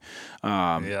non-toxic.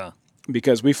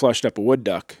 Because we flushed up a wood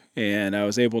duck, and I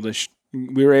was able to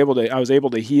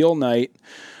heel night,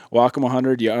 walk him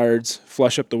 100 yards,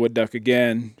 flush up the wood duck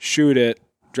again, shoot it,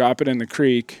 drop it in the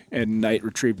creek, and Knight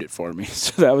retrieved it for me.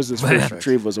 So that was his first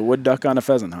retrieve, was a wood duck on a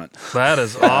pheasant hunt. That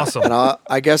is awesome. And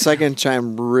I guess I can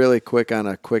chime really quick on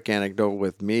a quick anecdote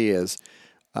with me is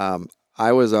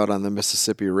I was out on the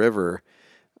Mississippi River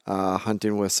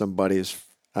hunting with some buddies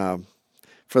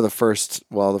for the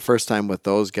first time with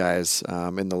those guys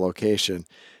in the location.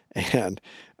 And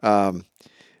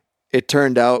it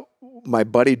turned out my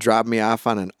buddy dropped me off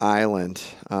on an island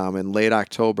in late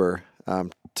October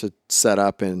to set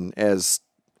up. And as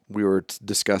we were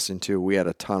discussing too, we had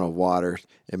a ton of water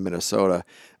in Minnesota.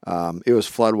 It was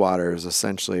floodwaters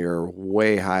essentially, or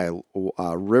way high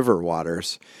river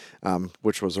waters,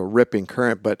 which was a ripping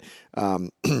current. But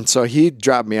so he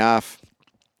dropped me off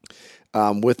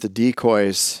with the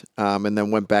decoys and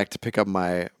then went back to pick up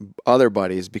my other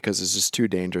buddies because it's just too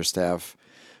dangerous to have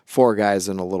 4 guys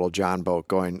in a little John boat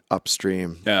going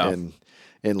upstream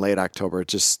in late October.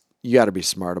 You got to be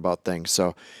smart about things.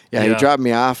 So he dropped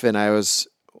me off, and I was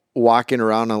walking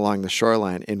around along the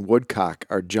shoreline, and woodcock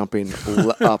are jumping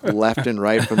up left and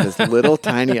right from this little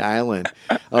tiny island.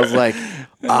 I was like,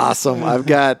 awesome. I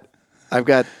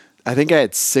think I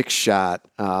had 6 shot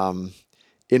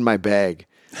in my bag.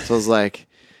 So I was like,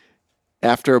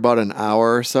 after about an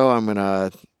hour or so, I'm going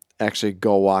to actually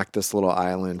go walk this little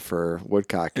island for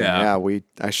woodcock. And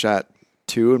I shot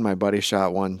 2 and my buddy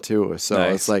shot 1 too. So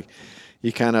nice. It's like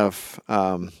you kind of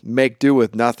make do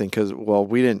with nothing because,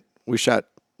 we shot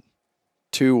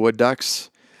 2 wood ducks.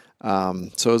 So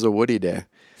it was a woody day,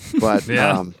 but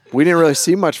we didn't really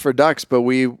see much for ducks, but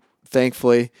we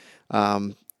thankfully,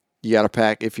 you got to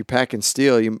pack. If you pack in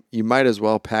steel, you might as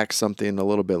well pack something a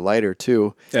little bit lighter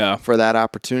too for that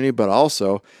opportunity. But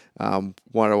also,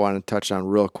 what I want to touch on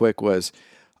real quick was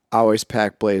always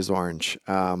pack blaze orange,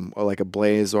 or like a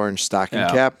blaze orange stocking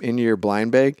cap into your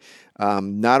blind bag.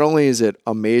 Not only is it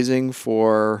amazing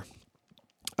for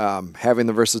having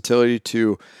the versatility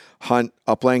to hunt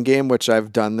upland game, which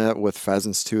I've done that with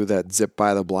pheasants too, that zip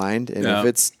by the blind. And if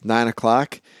it's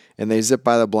 9:00 and they zip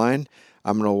by the blind,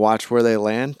 I'm going to watch where they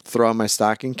land, throw on my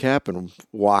stocking cap, and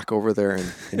walk over there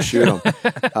and shoot them.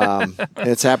 And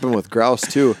it's happened with grouse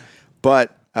too.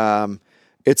 But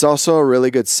it's also a really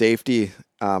good safety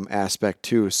aspect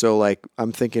too. So like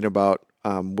I'm thinking about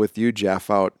with you,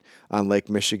 Jeff, out on Lake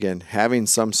Michigan, having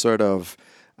some sort of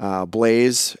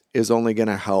blaze is only going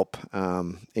to help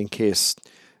in case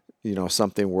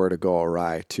something were to go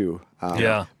awry too.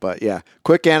 But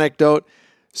quick anecdote.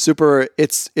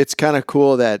 It's kind of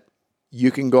cool that you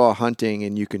can go hunting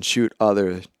and you can shoot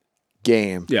other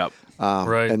game. Yep.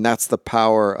 Right. And that's the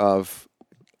power of,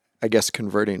 I guess,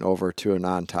 converting over to a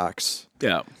non-tox.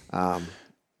 Yeah.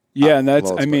 And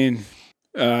that's,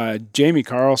 Jamie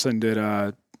Carlson did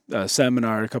a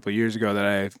seminar a couple of years ago that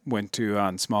I went to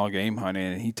on small game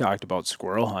hunting, and he talked about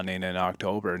squirrel hunting in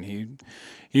October, and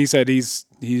he said he's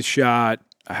shot,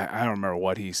 I don't remember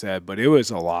what he said, but it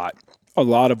was a lot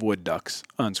of wood ducks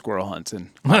on squirrel hunts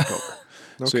in October.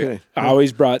 Okay. So I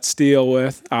always brought steel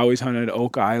with. I always hunted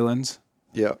Oak Islands.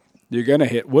 Yep. You're gonna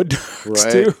hit wood ducks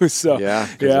too. So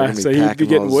so you'd be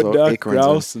getting wood duck,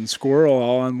 grouse, and squirrel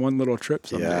all on one little trip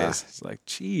some days. It's like,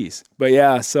 geez.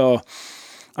 But so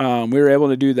we were able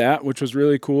to do that, which was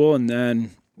really cool. And then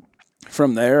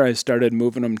from there, I started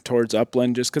moving them towards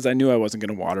upland just because I knew I wasn't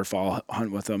going to waterfowl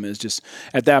hunt with them. It's just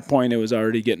at that point it was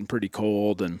already getting pretty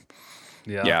cold and.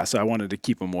 So I wanted to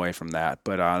keep him away from that.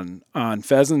 But on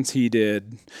pheasants, he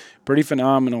did pretty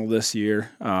phenomenal this year.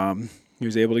 He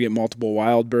was able to get multiple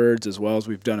wild birds, as well as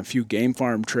we've done a few game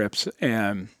farm trips.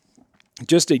 And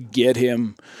just to get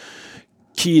him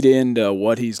keyed into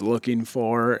what he's looking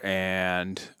for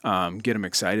and get him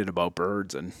excited about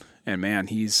birds. And man,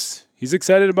 he's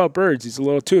excited about birds. He's a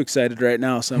little too excited right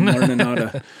now, so I'm learning how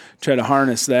to try to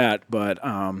harness that. But,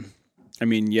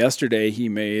 yesterday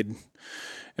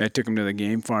I took him to the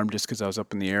game farm just because I was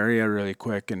up in the area really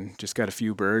quick and just got a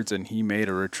few birds, and he made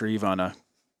a retrieve on a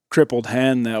crippled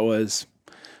hen that was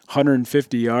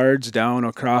 150 yards down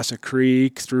across a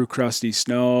creek through crusty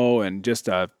snow, and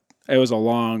it was a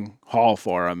long haul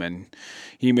for him, and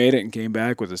he made it and came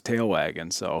back with his tail wagging.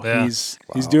 So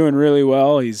he's doing really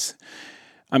well.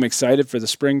 I'm excited for the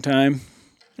springtime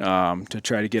to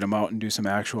try to get him out and do some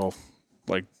actual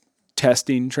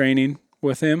testing training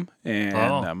with him, and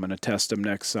I'm going to test him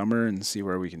next summer and see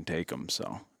where we can take him.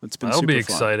 So it's been That'll super be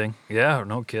exciting. Fun. Yeah,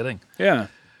 no kidding. Yeah.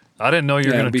 I didn't know you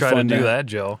were going to try to do that,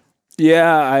 Joe.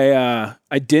 Yeah,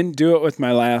 I didn't do it with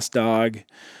my last dog,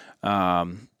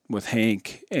 with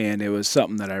Hank, and it was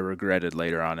something that I regretted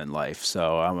later on in life.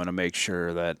 So I want to make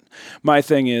sure that my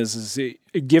thing is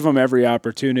give them every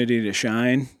opportunity to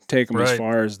shine, take them as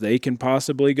far as they can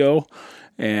possibly go,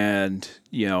 and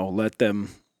let them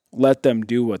let them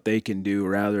do what they can do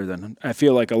rather than, I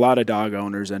feel like a lot of dog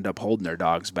owners end up holding their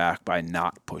dogs back by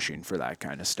not pushing for that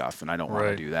kind of stuff. And I don't want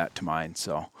to do that to mine.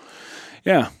 So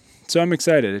yeah, so I'm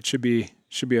excited. It should be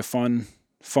a fun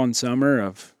summer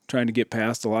of trying to get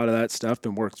past a lot of that stuff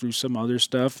and work through some other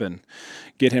stuff and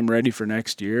get him ready for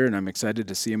next year. And I'm excited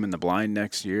to see him in the blind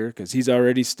next year because he's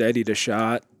already steadied a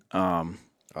shot, awesome.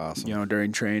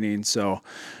 During training. So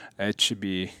it should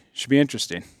be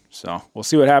interesting. So we'll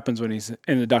see what happens when he's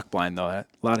in the duck blind, though. A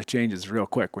lot of changes real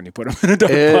quick when you put him in a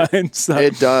duck blind. So.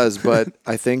 It does, but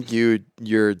I think you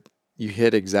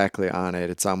hit exactly on it.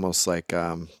 It's almost like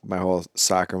my whole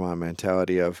soccer mom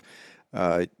mentality of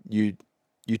you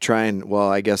try and, well,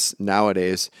 I guess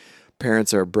nowadays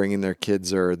parents are bringing their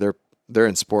kids or they're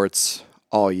in sports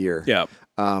all year. Yeah.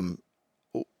 And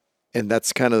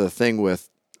that's kind of the thing with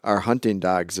our hunting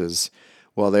dogs is,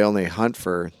 well, they only hunt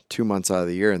for 2 months out of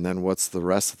the year, and then what's the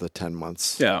rest of the 10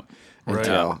 months? Yeah.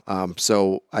 Entail? Right.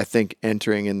 So I think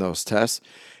entering in those tests,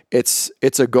 it's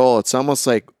a goal. It's almost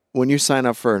like when you sign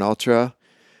up for an ultra,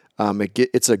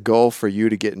 it's a goal for you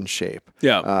to get in shape.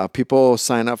 Yeah. People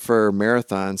sign up for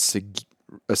marathons to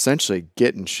essentially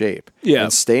get in shape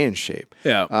and stay in shape.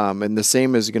 Yeah. And the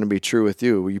same is going to be true with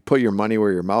you. You put your money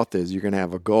where your mouth is, you're going to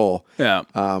have a goal. Yeah.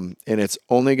 And it's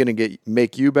only going to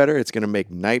make you better. It's going to make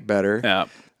Knight better. Yeah.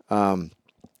 And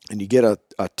you get a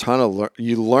ton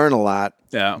you learn a lot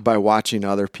by watching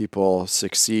other people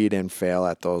succeed and fail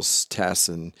at those tests.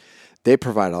 And they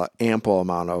provide an ample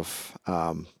amount of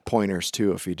pointers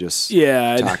too if you just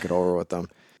talk it over with them.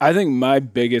 I think my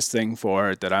biggest thing for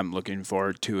it that I'm looking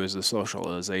forward to is the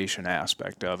socialization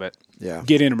aspect of it. Yeah.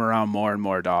 Getting them around more and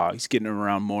more dogs, getting them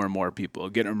around more and more people,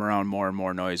 getting them around more and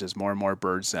more noises, more and more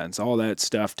bird sense, all that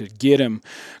stuff to get them.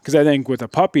 Because I think with a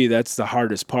puppy, that's the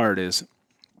hardest part is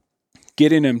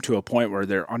getting them to a point where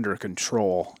they're under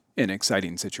control in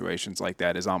exciting situations like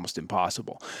that is almost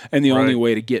impossible. And the only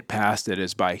way to get past it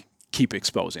is by keep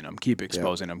exposing them. You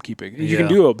can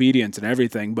do obedience and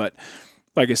everything, but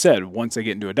like I said, once they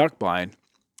get into a duck blind,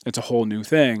 it's a whole new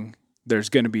thing. There's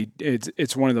going to be,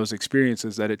 it's one of those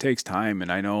experiences that it takes time.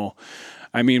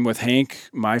 And with Hank,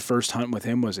 my first hunt with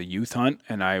him was a youth hunt,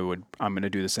 and I'm going to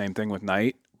do the same thing with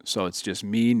Knight. So it's just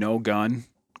me, no gun,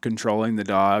 controlling the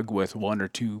dog with one or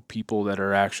two people that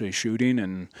are actually shooting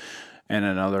and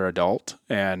another adult.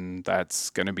 And that's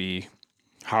going to be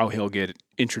how he'll get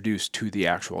introduced to the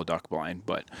actual duck blind.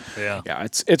 But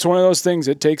it's one of those things.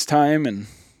 It takes time and.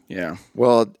 Yeah.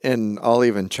 Well, and I'll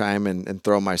even chime in and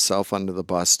throw myself under the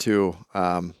bus too.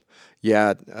 Actual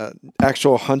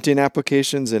hunting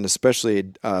applications and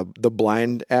especially the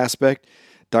blind aspect,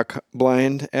 duck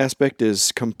blind aspect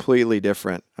is completely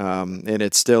different. And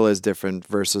it still is different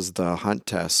versus the hunt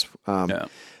test. But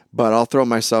I'll throw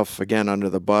myself again under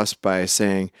the bus by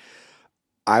saying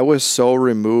I was so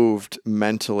removed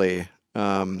mentally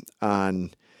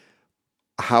on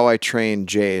how I trained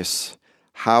Jace,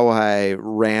 how I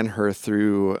ran her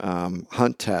through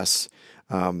hunt tests.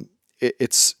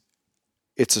 It's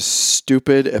a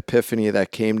stupid epiphany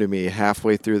that came to me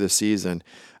halfway through the season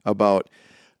about,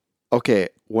 okay,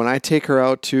 when I take her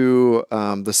out to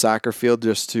the soccer field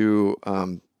just to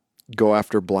go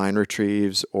after blind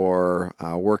retrieves or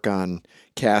work on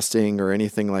casting or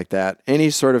anything like that,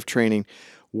 any sort of training,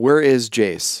 where is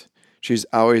Jace? She's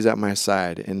always at my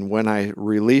side. And when I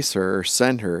release her or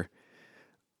send her,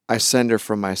 I send her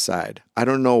from my side. I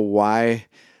don't know why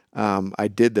I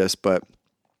did this, but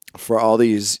for all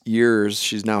these years,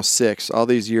 she's now 6, all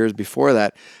these years before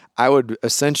that, I would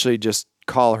essentially just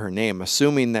call her name,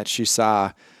 assuming that she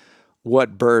saw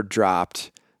what bird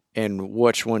dropped and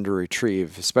which one to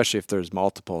retrieve, especially if there's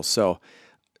multiple. So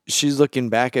she's looking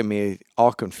back at me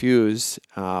all confused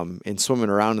and swimming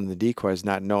around in the decoys,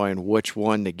 not knowing which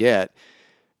one to get.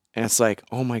 And it's like,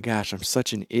 oh my gosh, I'm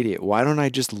such an idiot. Why don't I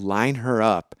just line her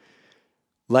up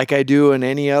like I do in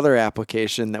any other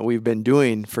application that we've been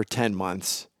doing for 10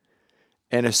 months?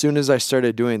 And as soon as I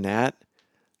started doing that,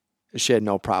 she had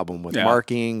no problem with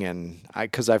marking. And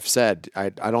because I've said, I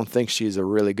don't think she's a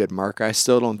really good marker. I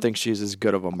still don't think she's as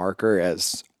good of a marker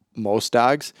as most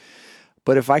dogs.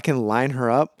 But if I can line her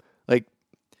up, like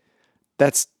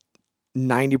that's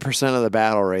 90% of the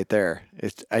battle right there.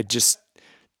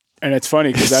 And it's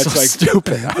funny because that's so like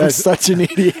stupid. I'm such an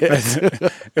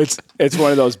idiot. It's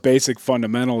one of those basic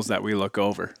fundamentals that we look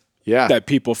over. Yeah. That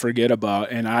people forget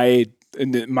about. And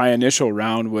my initial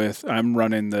round I'm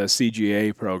running the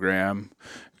CGA program,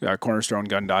 Cornerstone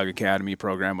Gun Dog Academy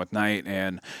program with Knight,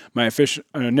 and my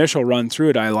initial run through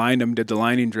it, I lined them, did the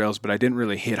lining drills, but I didn't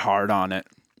really hit hard on it.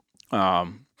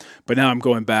 But now I'm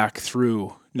going back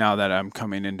through now that I'm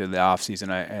coming into the off season,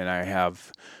 and I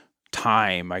have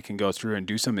time, I can go through and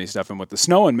do some of these stuff. And with the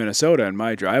snow in Minnesota in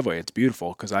my driveway, it's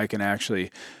beautiful because I can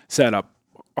actually set up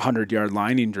 100-yard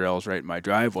lining drills right in my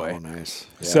driveway. Oh, nice.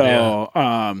 Yeah.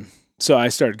 So, so I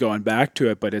started going back to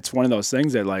it, but it's one of those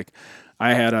things that, like,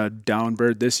 I had a down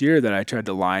bird this year that I tried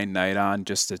to line night on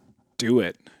just to do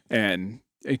it. And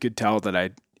I could tell that I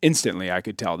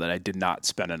did not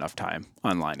spend enough time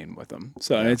on lining with them.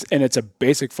 So it's a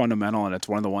basic fundamental, and it's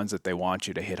one of the ones that they want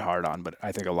you to hit hard on. But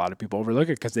I think a lot of people overlook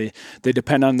it because they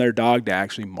depend on their dog to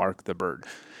actually mark the bird.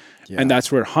 Yeah. And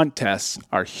that's where hunt tests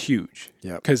are huge.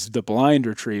 Because the blind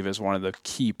retrieve is one of the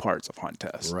key parts of hunt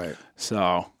tests. Right.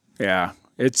 So yeah,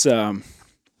 it's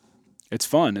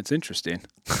fun. It's interesting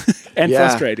and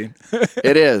frustrating.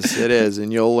 It is.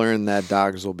 And you'll learn that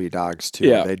dogs will be dogs too.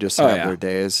 Yeah. They just have their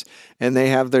days, and they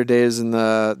have their days in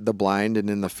the blind and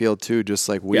in the field too, just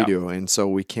like we do. And so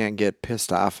we can't get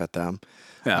pissed off at them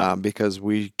because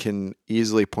we can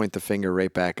easily point the finger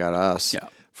right back at us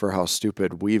for how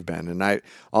stupid we've been. And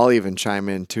I'll even chime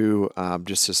in too,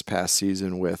 just this past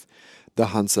season with the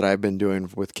hunts that I've been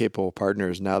doing with Capable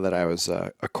Partners, now that I was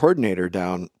a coordinator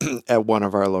down at one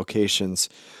of our locations,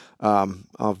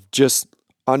 of just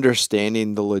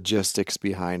understanding the logistics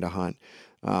behind a hunt.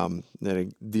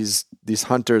 These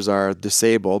hunters are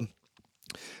disabled,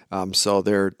 so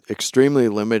they're extremely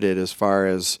limited as far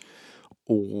as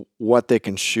what they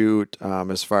can shoot,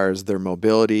 as far as their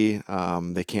mobility.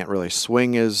 They can't really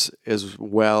swing as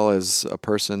well as a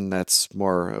person that's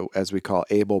more, as we call,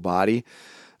 able-bodied.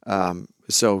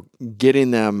 So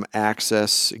getting them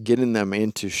access, getting them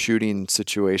into shooting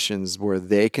situations where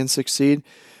they can succeed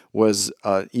was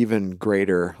even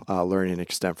greater learning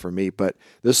extent for me. But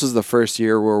this is the first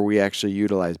year where we actually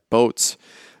utilized boats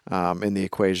in the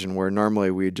equation, where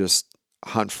normally we just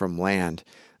hunt from land.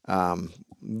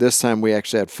 This time we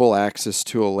actually had full access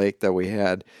to a lake that we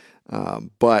had.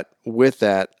 But with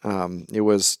that, it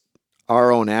was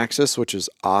our own access, which is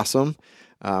awesome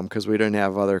because we didn't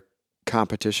have other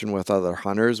competition with other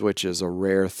hunters, which is a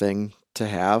rare thing to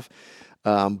have.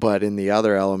 But in the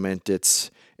other element,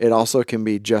 it also can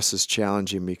be just as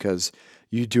challenging because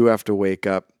you do have to wake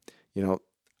up,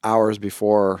 hours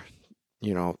before,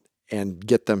 and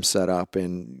get them set up,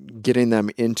 and getting them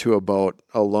into a boat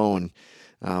alone.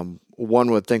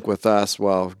 One would think with us,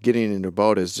 well, getting into a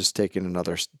boat is just taking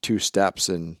another 2 steps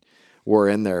and we're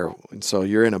in there. And so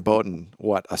you're in a boat in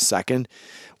a second?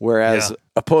 Whereas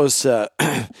opposed to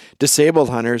disabled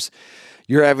hunters,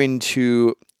 you're having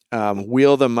to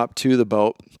wheel them up to the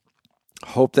boat,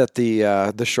 hope that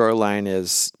the shoreline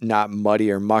is not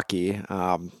muddy or mucky,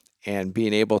 and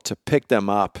being able to pick them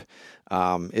up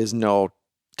is no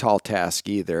tall task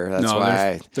either. That's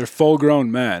why they're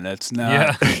full-grown men. It's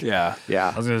not. Yeah.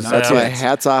 I was gonna say, that's why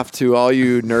hats off to all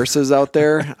you nurses out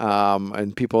there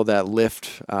and people that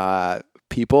lift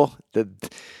people.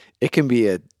 It can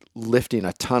be lifting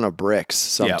a ton of bricks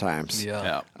sometimes.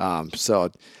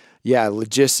 So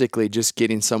logistically, just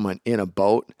getting someone in a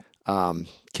boat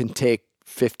can take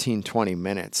 15, 20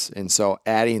 minutes. And so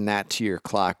adding that to your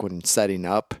clock when setting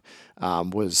up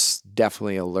was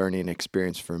definitely a learning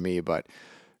experience for me, but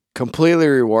completely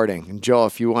rewarding. And Joel,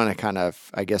 if you want to kind of,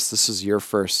 I guess this is your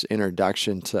first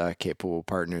introduction to Capable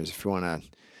Partners, if you want to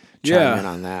chime in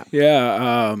on that.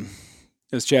 Yeah.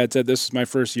 As Chad said, this is my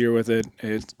first year with it.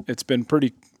 It's been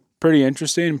pretty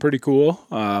interesting and pretty cool.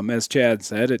 As Chad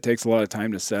said, it takes a lot of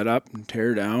time to set up and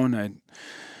tear down.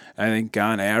 I think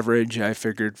on average, I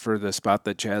figured for the spot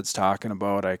that Chad's talking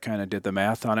about, I kind of did the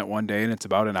math on it one day, and it's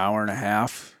about an hour and a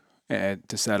half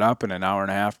to set up and an hour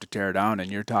and a half to tear down. And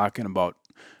you're talking about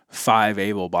 5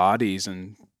 able bodies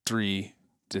and 3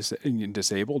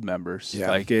 disabled members. Yeah.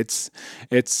 Like it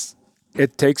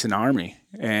takes an army,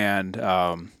 and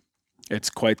it's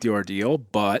quite the ordeal,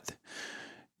 but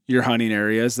you're hunting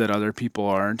areas that other people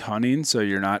aren't hunting, so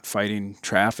you're not fighting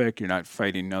traffic, you're not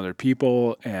fighting other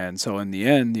people, and so in the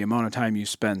end, the amount of time you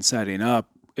spend setting up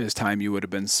is time you would have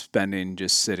been spending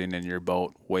just sitting in your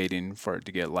boat waiting for it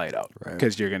to get light out,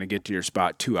 because you're going to get to your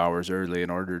spot 2 hours early in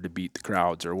order to beat the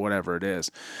crowds or whatever it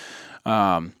is.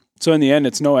 So in the end,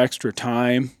 it's no extra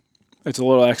time. It's a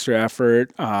little extra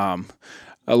effort, a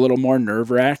little more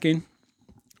nerve-wracking,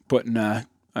 putting a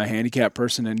handicapped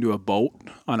person into a boat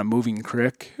on a moving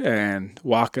creek and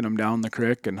walking them down the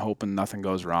creek and hoping nothing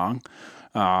goes wrong.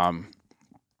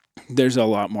 There's a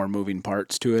lot more moving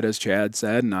parts to it, as Chad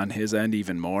said, and on his end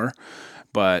even more.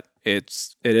 But it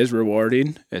is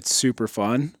rewarding. It's super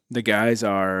fun. The guys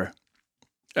are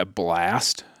a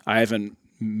blast. I haven't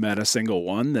met a single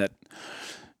one that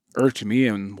irked me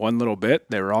in one little bit.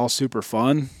 They were all super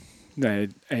fun.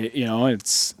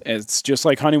 It's just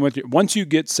like hunting with once you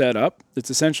get set up, it's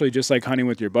essentially just like hunting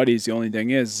with your buddies. The only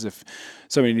thing is if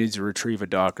somebody needs to retrieve a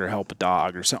duck or help a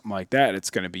dog or something like that, it's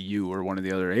going to be you or one of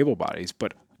the other able bodies.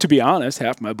 But to be honest,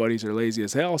 half my buddies are lazy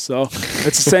as hell, so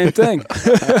it's the same thing.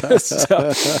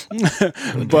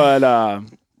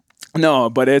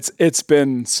 But it's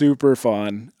been super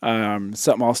fun.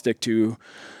 Something I'll stick to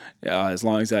as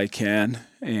long as I can,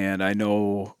 and I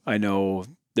know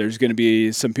there's going to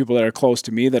be some people that are close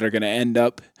to me that are going to end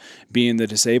up being the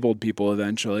disabled people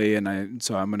eventually,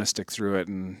 so I'm going to stick through it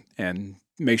and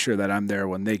make sure that I'm there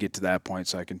when they get to that point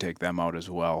so I can take them out as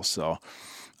well. So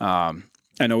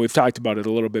I know we've talked about it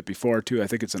a little bit before too. I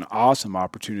think it's an awesome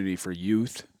opportunity for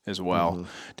youth as well,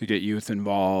 to get youth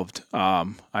involved. I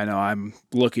know I'm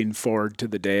looking forward to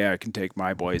the day I can take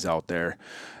my boys out there.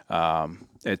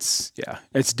 It's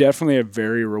definitely a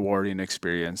very rewarding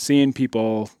experience seeing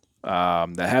people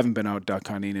that haven't been out duck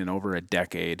hunting in over a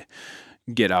decade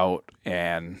get out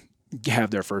and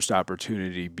have their first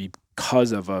opportunity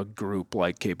because of a group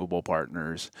like Capable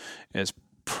Partners is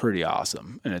pretty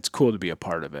awesome, and it's cool to be a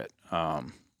part of it.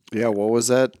 What was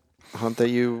that hunt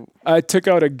that I took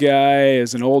out a guy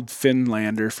as an old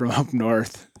Finlander from up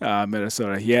north,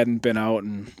 Minnesota. He hadn't been out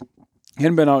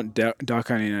duck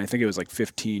hunting, and I think it was like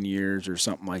 15 years or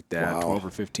something like that. Wow. 12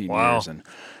 or 15 years. And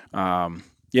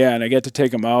and I get to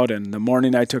take him out, and the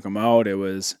morning I took him out, it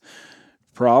was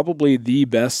probably the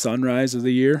best sunrise of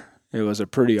the year. It was a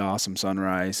pretty awesome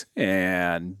sunrise,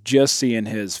 and just seeing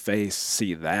his face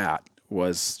see that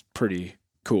was pretty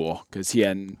cool because he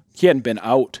hadn't been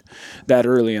out that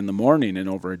early in the morning in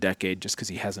over a decade just because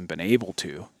he hasn't been able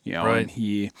to, Right. And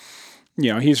he's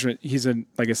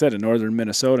like I said, in northern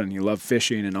Minnesota, and he loved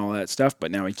fishing and all that stuff,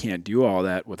 but now he can't do all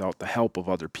that without the help of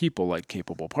other people like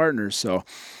Capable Partners. So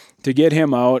to get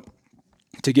him out,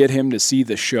 to get him to see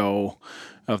the show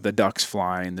of the ducks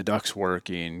flying, the ducks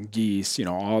working, geese,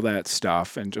 all that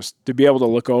stuff, and just to be able to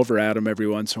look over at him every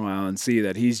once in a while and see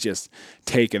that he's just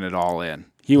taking it all in.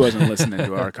 He wasn't listening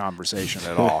to our conversation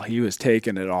at all. He was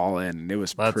taking it all in, and it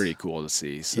was pretty cool to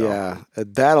see. So. Yeah,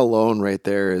 that alone right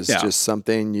there is just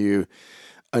something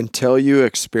until you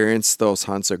experience those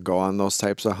hunts or go on those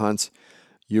types of hunts,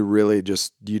 you really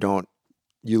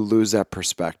you lose that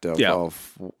perspective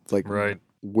of like, right.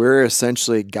 We're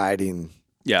essentially guiding.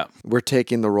 Yeah. We're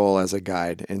taking the role as a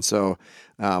guide. And so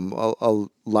a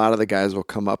lot of the guys will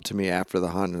come up to me after the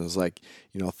hunt and it's like,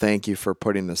 thank you for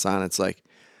putting this on. It's like,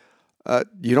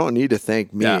 you don't need to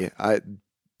thank me. Yeah.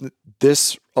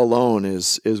 This alone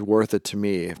is worth it to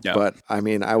me. Yeah. But I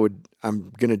mean, I'm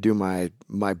going to do my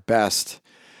best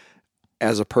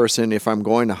as a person if I'm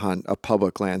going to hunt a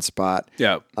public land spot,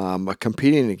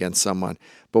 competing against someone.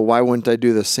 But why wouldn't I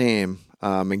do the same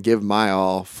and give my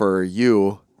all for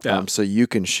you so you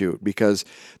can shoot? Because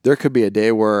there could be a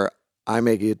day where I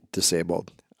may get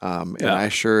disabled. And I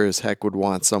sure as heck would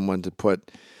want someone to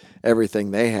put everything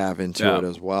they have into it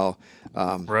as well.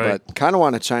 But kind of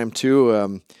want to chime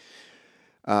too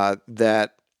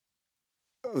that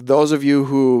those of you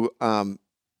who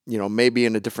maybe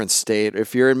in a different state,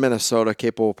 if you're in Minnesota,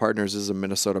 Capable Partners is a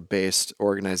Minnesota-based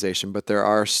organization, but there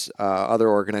are other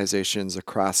organizations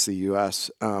across the U.S.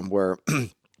 Where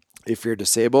if you're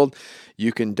disabled,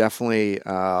 you can definitely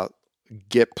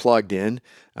get plugged in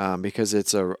because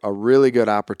it's a really good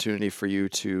opportunity for you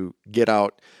to get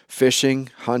out fishing,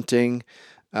 hunting,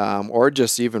 or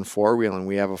just even four-wheeling.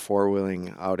 We have a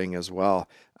four-wheeling outing as well.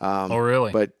 Oh,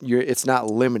 really? But it's not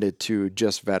limited to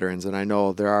just veterans. And I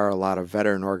know there are a lot of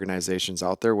veteran organizations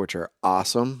out there, which are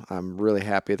awesome. I'm really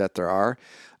happy that there are.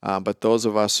 But those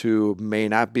of us who may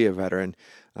not be a veteran,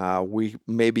 we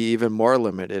may be even more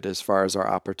limited as far as our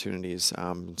opportunities.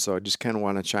 So I just kind of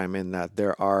want to chime in that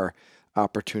there are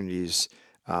opportunities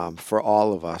for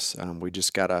all of us. We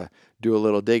just got to do a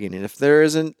little digging. And if there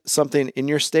isn't something in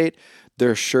your state,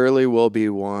 there surely will be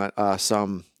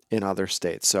some in other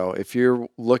states. So if you're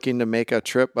looking to make a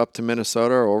trip up to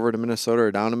Minnesota or over to Minnesota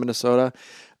or down to Minnesota,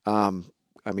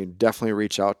 definitely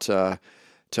reach out to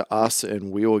us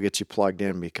and we will get you plugged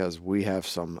in because we have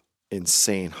some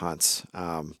insane hunts,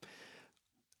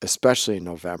 especially in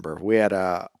November.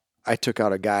 I took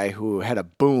out a guy who had a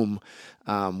boom,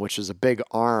 which is a big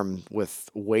arm with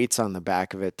weights on the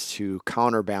back of it to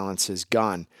counterbalance his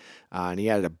gun. And he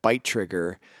had a bite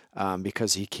trigger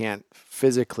because he can't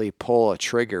physically pull a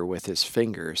trigger with his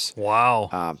fingers.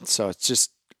 Wow. So it's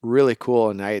just really cool.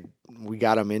 And we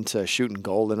got him into shooting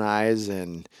golden eyes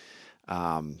and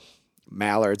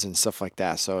mallards and stuff like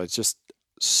that. So it's just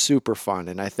super fun.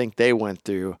 And I think they went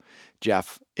through,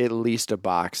 Jeff, at least a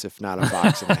box, if not a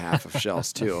box and a half of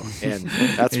shells too. And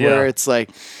that's where it's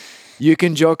like, you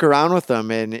can joke around with them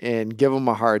and give them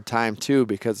a hard time too,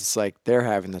 because it's like they're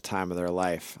having the time of their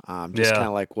life. Just kind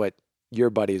of like what your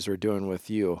buddies were doing with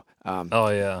you. Oh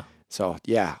yeah. So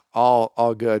yeah,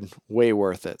 all good, way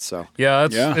worth it. So yeah,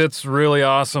 it's really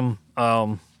awesome.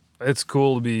 It's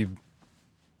cool to be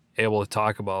able to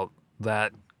talk about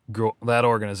that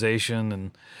organization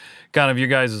and kind of you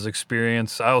guys'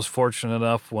 experience. I was fortunate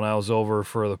enough when I was over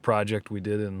for the project we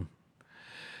did and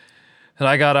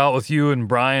I got out with you and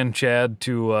Brian, Chad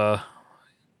to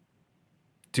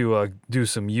do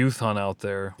some youth hunt out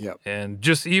there. Yep. And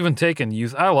just even taking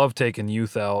youth. I love taking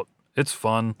youth out. It's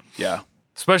fun. Yeah.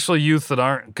 Especially youth that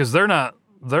aren't, because they're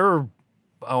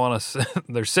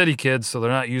city kids, so they're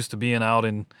not used to being out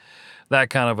in that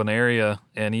kind of an area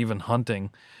and even hunting.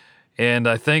 And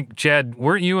I think, Chad,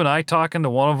 weren't you and I talking to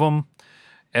one of them?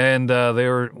 And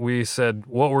we said,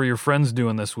 what were your friends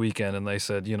doing this weekend? And they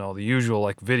said, the usual,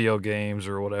 like video games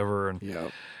or whatever. And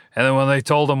then when they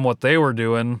told them what they were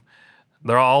doing,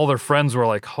 all their friends were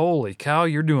like, holy cow,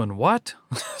 you're doing what?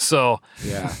 So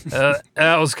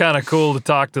that was kind of cool to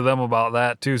talk to them about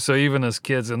that too. So even as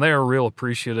kids, and they are real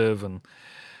appreciative, and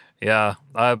I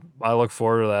look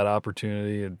forward to that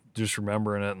opportunity and just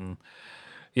remembering it. And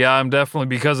I'm definitely,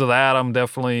 because of that,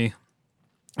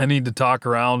 I need to talk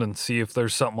around and see if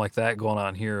there's something like that going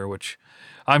on here, which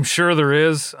I'm sure there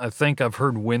is. I think I've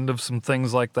heard wind of some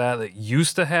things like that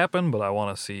used to happen, but I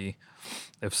want to see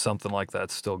if something like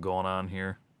that's still going on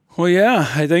here. Well,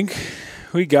 yeah, I think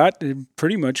we got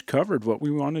pretty much covered what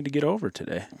we wanted to get over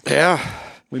today. Yeah.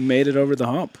 We made it over the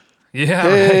hump. Yeah.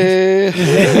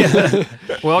 Hey.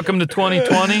 Welcome to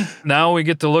 2020. Now we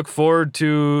get to look forward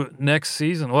to next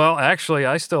season. Well, actually,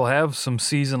 I still have some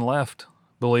season left,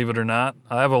 believe it or not.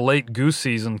 I have a late goose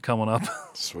season coming up.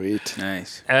 Sweet.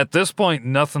 Nice. At this point,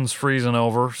 nothing's freezing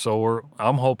over, so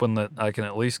I'm hoping that I can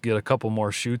at least get a couple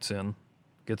more shoots in.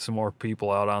 Get some more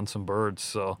people out on some birds.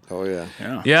 So, yeah,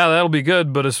 that'll be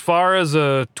good. But as far as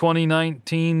a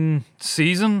 2019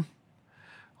 season,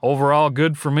 overall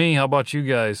good for me. How about you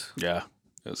guys? Yeah,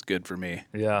 it was good for me.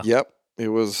 Yeah. Yep, it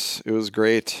was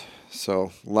great.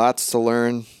 So lots to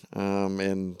learn,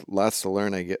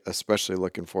 I get especially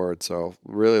looking forward. So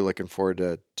really looking forward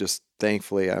to just.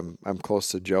 Thankfully, I'm close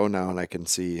to Joe now, and I can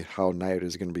see how Night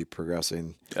is going to be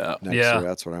progressing next year.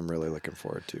 That's what I'm really looking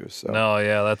forward to. So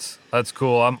that's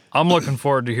cool. I'm looking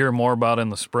forward to hear more about it in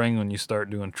the spring when you start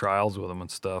doing trials with him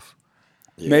and stuff.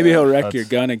 Yeah. Maybe he'll wreck your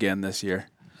gun again this year.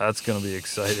 That's going to be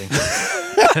exciting.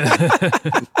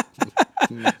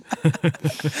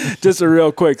 Just a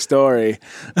real quick story.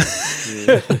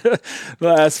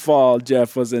 Last fall,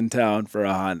 Jeff was in town for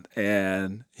a hunt,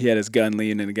 and he had his gun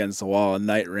leaning against the wall, and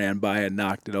Night ran by and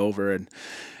knocked it over, and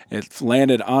it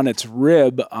landed on its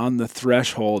rib on the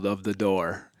threshold of the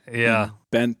door. Yeah.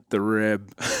 Bent the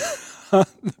rib.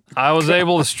 I was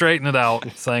able to straighten it out,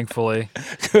 thankfully.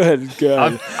 Good.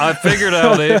 I figured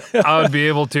out I would be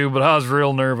able to, but I was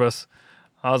real nervous.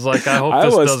 I was like, I hope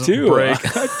this doesn't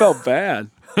break. I felt bad.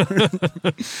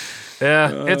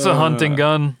 Yeah, it's a hunting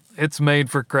gun. It's made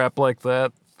for crap like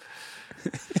that.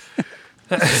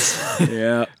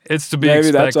 Yeah. It's to be Maybe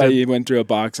expected. that's why you went through a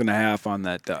box and a half on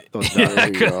that. Those I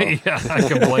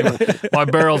can blame it. My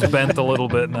barrel's bent a little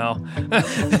bit now.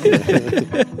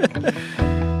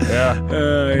 Yeah.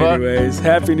 Anyways,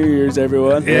 Happy New Year's,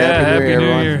 everyone. Yeah, Happy New Year,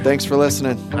 everyone. Thanks for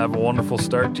listening. Have a wonderful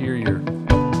start to your year.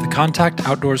 The Contact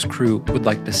Outdoors crew would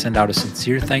like to send out a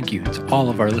sincere thank you to all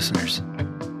of our listeners.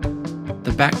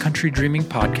 The Backcountry Dreaming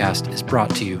podcast is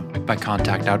brought to you by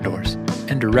Contact Outdoors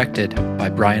and directed by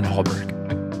Brian Hallberg.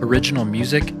 Original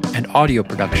music and audio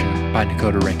production by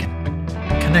Dakota Rankin.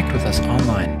 Connect with us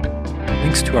online.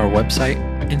 Links to our website,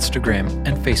 Instagram,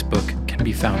 and Facebook can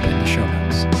be found in the show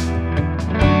notes.